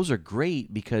 2, those are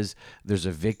great because there's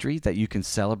a victory that you can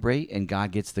celebrate and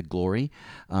God gets the glory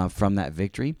from that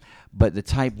victory. But the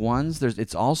type 1s,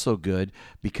 it's also good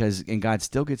and God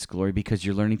still gets glory because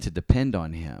you're learning to depend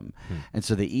on Him. And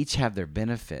so they each have their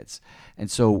benefits. And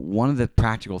so one of the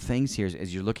practical things here is,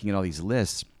 as you're looking at all these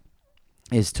lists,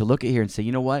 is to look at here and say,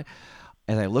 you know what?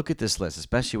 As I look at this list,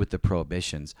 especially with the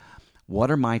prohibitions,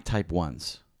 what are my type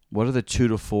 1s? What are the 2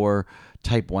 to 4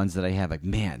 type 1s that I have? Like,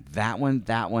 man, that one,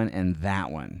 and that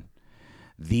one.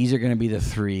 These are going to be the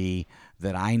 3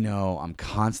 that I know I'm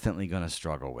constantly going to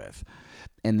struggle with.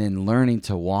 And then learning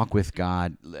to walk with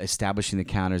God, establishing the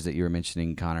counters that you were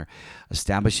mentioning, Connor,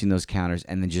 establishing those counters,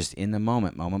 and then just in the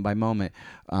moment by moment,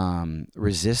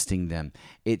 resisting them.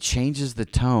 It changes the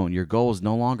tone. Your goal is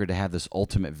no longer to have this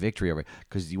ultimate victory over it,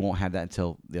 because you won't have that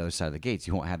until the other side of the gates.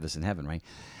 You won't have this in heaven, right?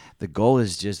 The goal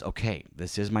is just, okay,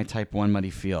 this is my type 1 muddy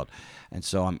field. And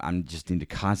so I'm just need to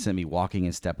constantly be walking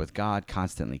in step with God,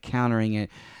 constantly countering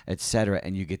it, etc.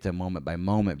 And you get the moment by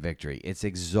moment victory. It's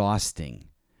exhausting,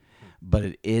 but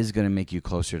it is going to make you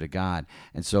closer to God.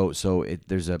 And so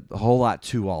there's a whole lot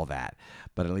to all that,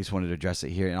 but at least wanted to address it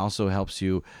here. It also helps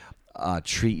you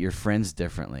treat your friends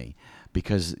differently,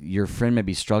 because your friend may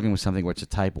be struggling with something where it's a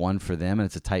type 1 for them and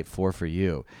it's a type 4 for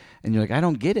you. And you're like, I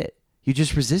don't get it. You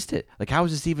just resist it. Like, how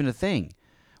is this even a thing?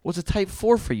 Well, it's a type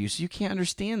 4 for you, so you can't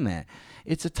understand that.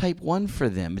 It's a type 1 for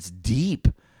them. It's deep,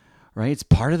 right? It's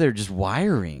part of their just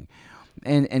wiring.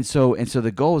 And so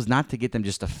the goal is not to get them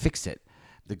just to fix it.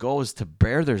 The goal is to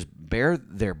bear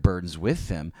their burdens with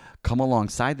them, come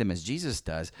alongside them as Jesus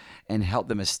does, and help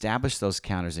them establish those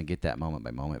counters and get that moment by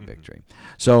moment victory.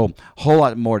 So a whole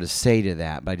lot more to say to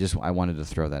that, but I wanted to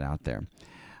throw that out there.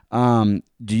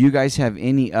 Do you guys have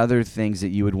any other things that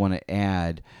you would want to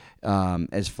add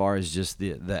as far as just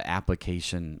the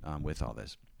application with all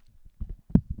this?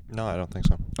 No, I don't think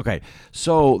so. Okay,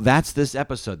 so that's this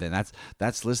episode then.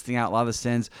 That's listing out a lot of the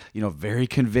sins, very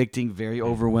convicting, very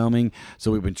overwhelming.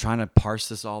 So we've been trying to parse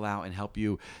this all out and help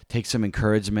you take some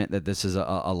encouragement that this is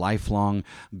a lifelong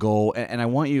goal. And I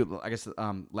want you, I guess,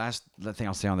 last thing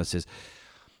I'll say on this is,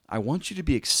 I want you to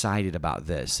be excited about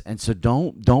this. And so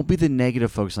don't be the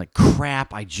negative folks like,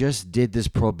 crap, I just did this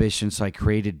prohibition, so I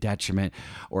created detriment,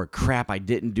 or crap, I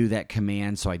didn't do that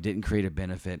command, so I didn't create a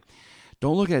benefit.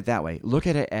 Don't look at it that way. Look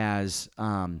at it as,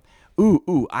 I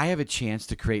have a chance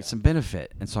to create some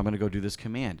benefit, and so I'm going to go do this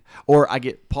command. Or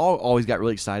Paul always got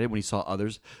really excited when he saw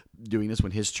others doing this,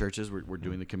 when his churches were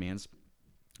doing the commands,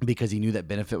 because he knew that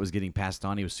benefit was getting passed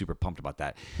on. He was super pumped about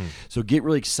that. So get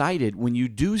really excited when you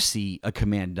do see a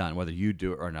command done, whether you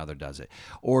do it or another does it.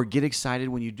 Or get excited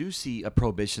when you do see a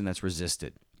prohibition that's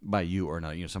resisted by you or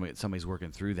another. Somebody's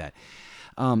working through that.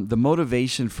 The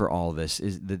motivation for all of this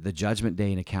is the Judgment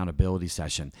Day and accountability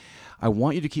session. I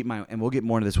want you to keep in mind, and we'll get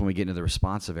more into this when we get into the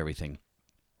response of everything,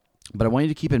 but I want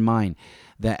you to keep in mind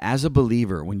that as a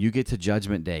believer, when you get to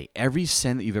Judgment Day, every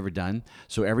sin that you've ever done,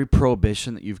 so every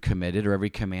prohibition that you've committed or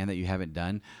every command that you haven't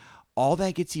done, all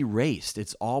that gets erased.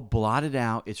 It's all blotted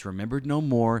out. It's remembered no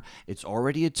more. It's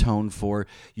already atoned for.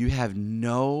 You have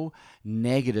no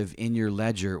negative in your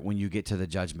ledger when you get to the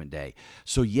Judgment Day.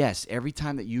 So yes, every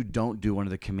time that you don't do one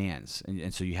of the commands,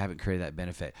 and so you haven't created that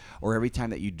benefit, or every time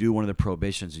that you do one of the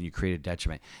prohibitions and you create a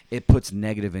detriment, it puts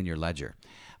negative in your ledger.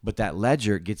 But that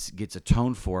ledger gets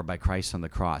atoned for by Christ on the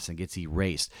cross and gets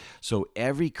erased. So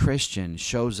every Christian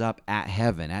shows up at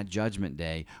heaven, at Judgment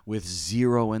Day, with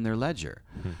 0 in their ledger.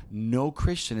 No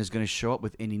Christian is going to show up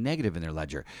with any negative in their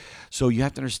ledger. So you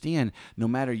have to understand, no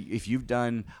matter if you've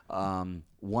done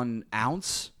 1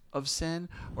 ounce of sin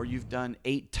or you've done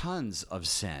 8 tons of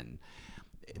sin,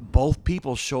 both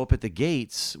people show up at the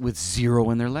gates with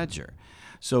 0 in their ledger.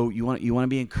 So you want to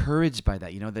be encouraged by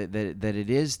that, that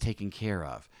it is taken care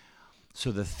of.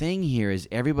 So the thing here is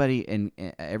everybody and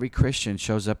every Christian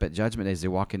shows up at Judgment Day as they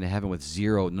walk into heaven with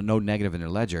 0, no negative in their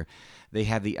ledger. They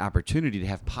have the opportunity to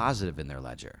have positive in their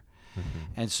ledger.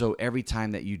 And so every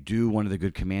time that you do one of the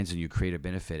good commands and you create a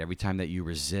benefit, every time that you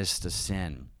resist a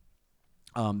sin,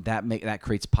 that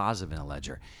creates positive in a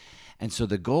ledger. And so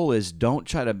the goal is don't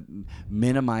try to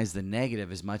minimize the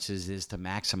negative as much as it is to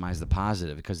maximize the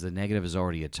positive, because the negative is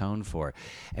already atoned for.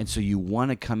 And so you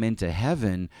want to come into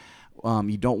heaven.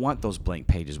 You don't want those blank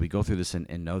pages. We go through this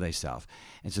in Know Thyself.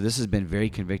 And so this has been very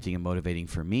convicting and motivating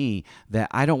for me, that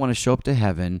I don't want to show up to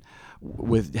heaven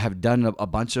have done a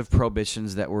bunch of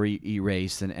prohibitions that were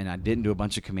erased, and I didn't do a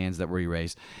bunch of commands that were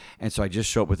erased. And so I just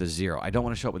show up with a 0. I don't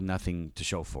want to show up with nothing to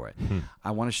show for it. I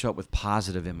want to show up with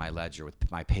positive in my ledger, with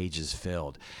my pages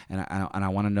filled. And I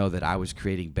want to know that I was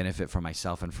creating benefit for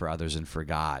myself and for others and for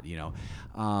God,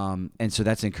 and so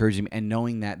that's encouraging me. And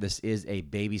knowing that this is a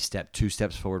baby step, 2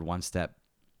 steps forward, 1 step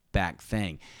back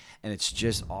thing. And it's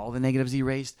just all the negatives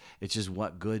erased. It's just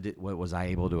what was I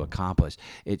able to accomplish.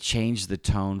 It changed the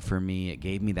tone for me. It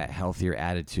gave me that healthier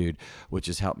attitude, which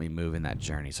has helped me move in that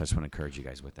journey. So I just want to encourage you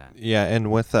guys with that. Yeah,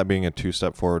 and with that being a 2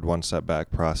 step forward, 1 step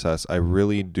back process, I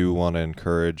really do want to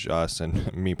encourage us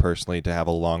and me personally to have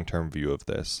a long-term view of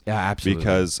this. Yeah, absolutely.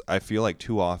 Because I feel like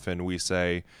too often we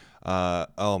say,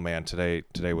 oh man, today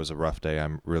was a rough day,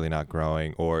 I'm really not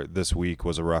growing, or this week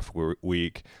was a rough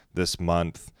week, this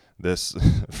month,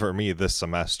 for me, this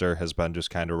semester has been just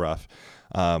kind of rough.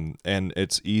 And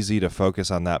it's easy to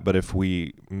focus on that. But if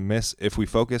we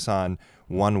focus on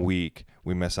 1 week,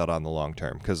 we miss out on the long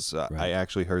term. Because Right. I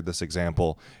actually heard this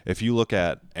example. If you look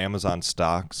at Amazon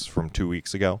stocks from 2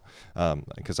 weeks ago,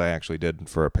 because I actually did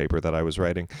for a paper that I was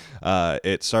writing,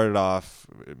 it started off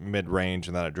mid-range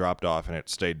and then it dropped off and it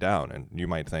stayed down. And you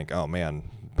might think, oh man,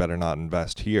 better not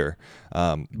invest here.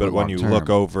 But when you long-term. look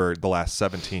over the last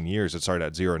 17 years, it started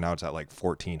at 0. Now it's at like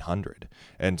 1,400.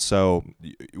 And so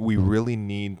we really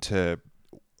need to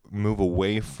move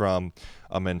away from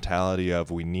a mentality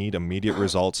of we need immediate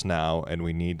results now, and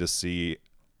we need to see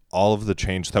all of the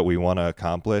change that we want to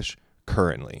accomplish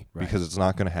currently, Right. because it's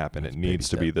not going to happen. It needs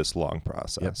to step. be this long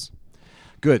process.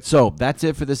 Good. So that's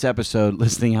it for this episode,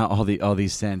 listing out all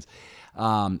these sins.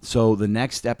 So the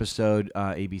next episode,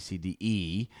 A, B, C, D,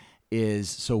 E, is,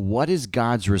 so what is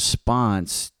God's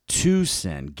response to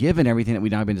sin, given everything that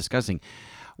we've now been discussing?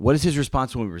 What is his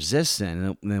response when we resist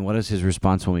sin? And then what is his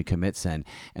response when we commit sin?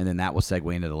 And then that will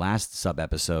segue into the last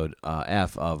sub-episode,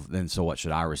 F, of then, so what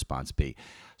should our response be?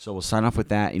 So we'll sign off with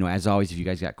that. As always, if you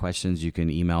guys got questions, you can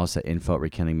email us at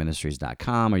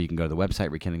info@rekindlingministries.com, or you can go to the website,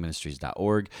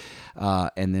 rekindlingministries.org.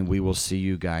 And then we will see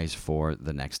you guys for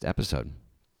the next episode.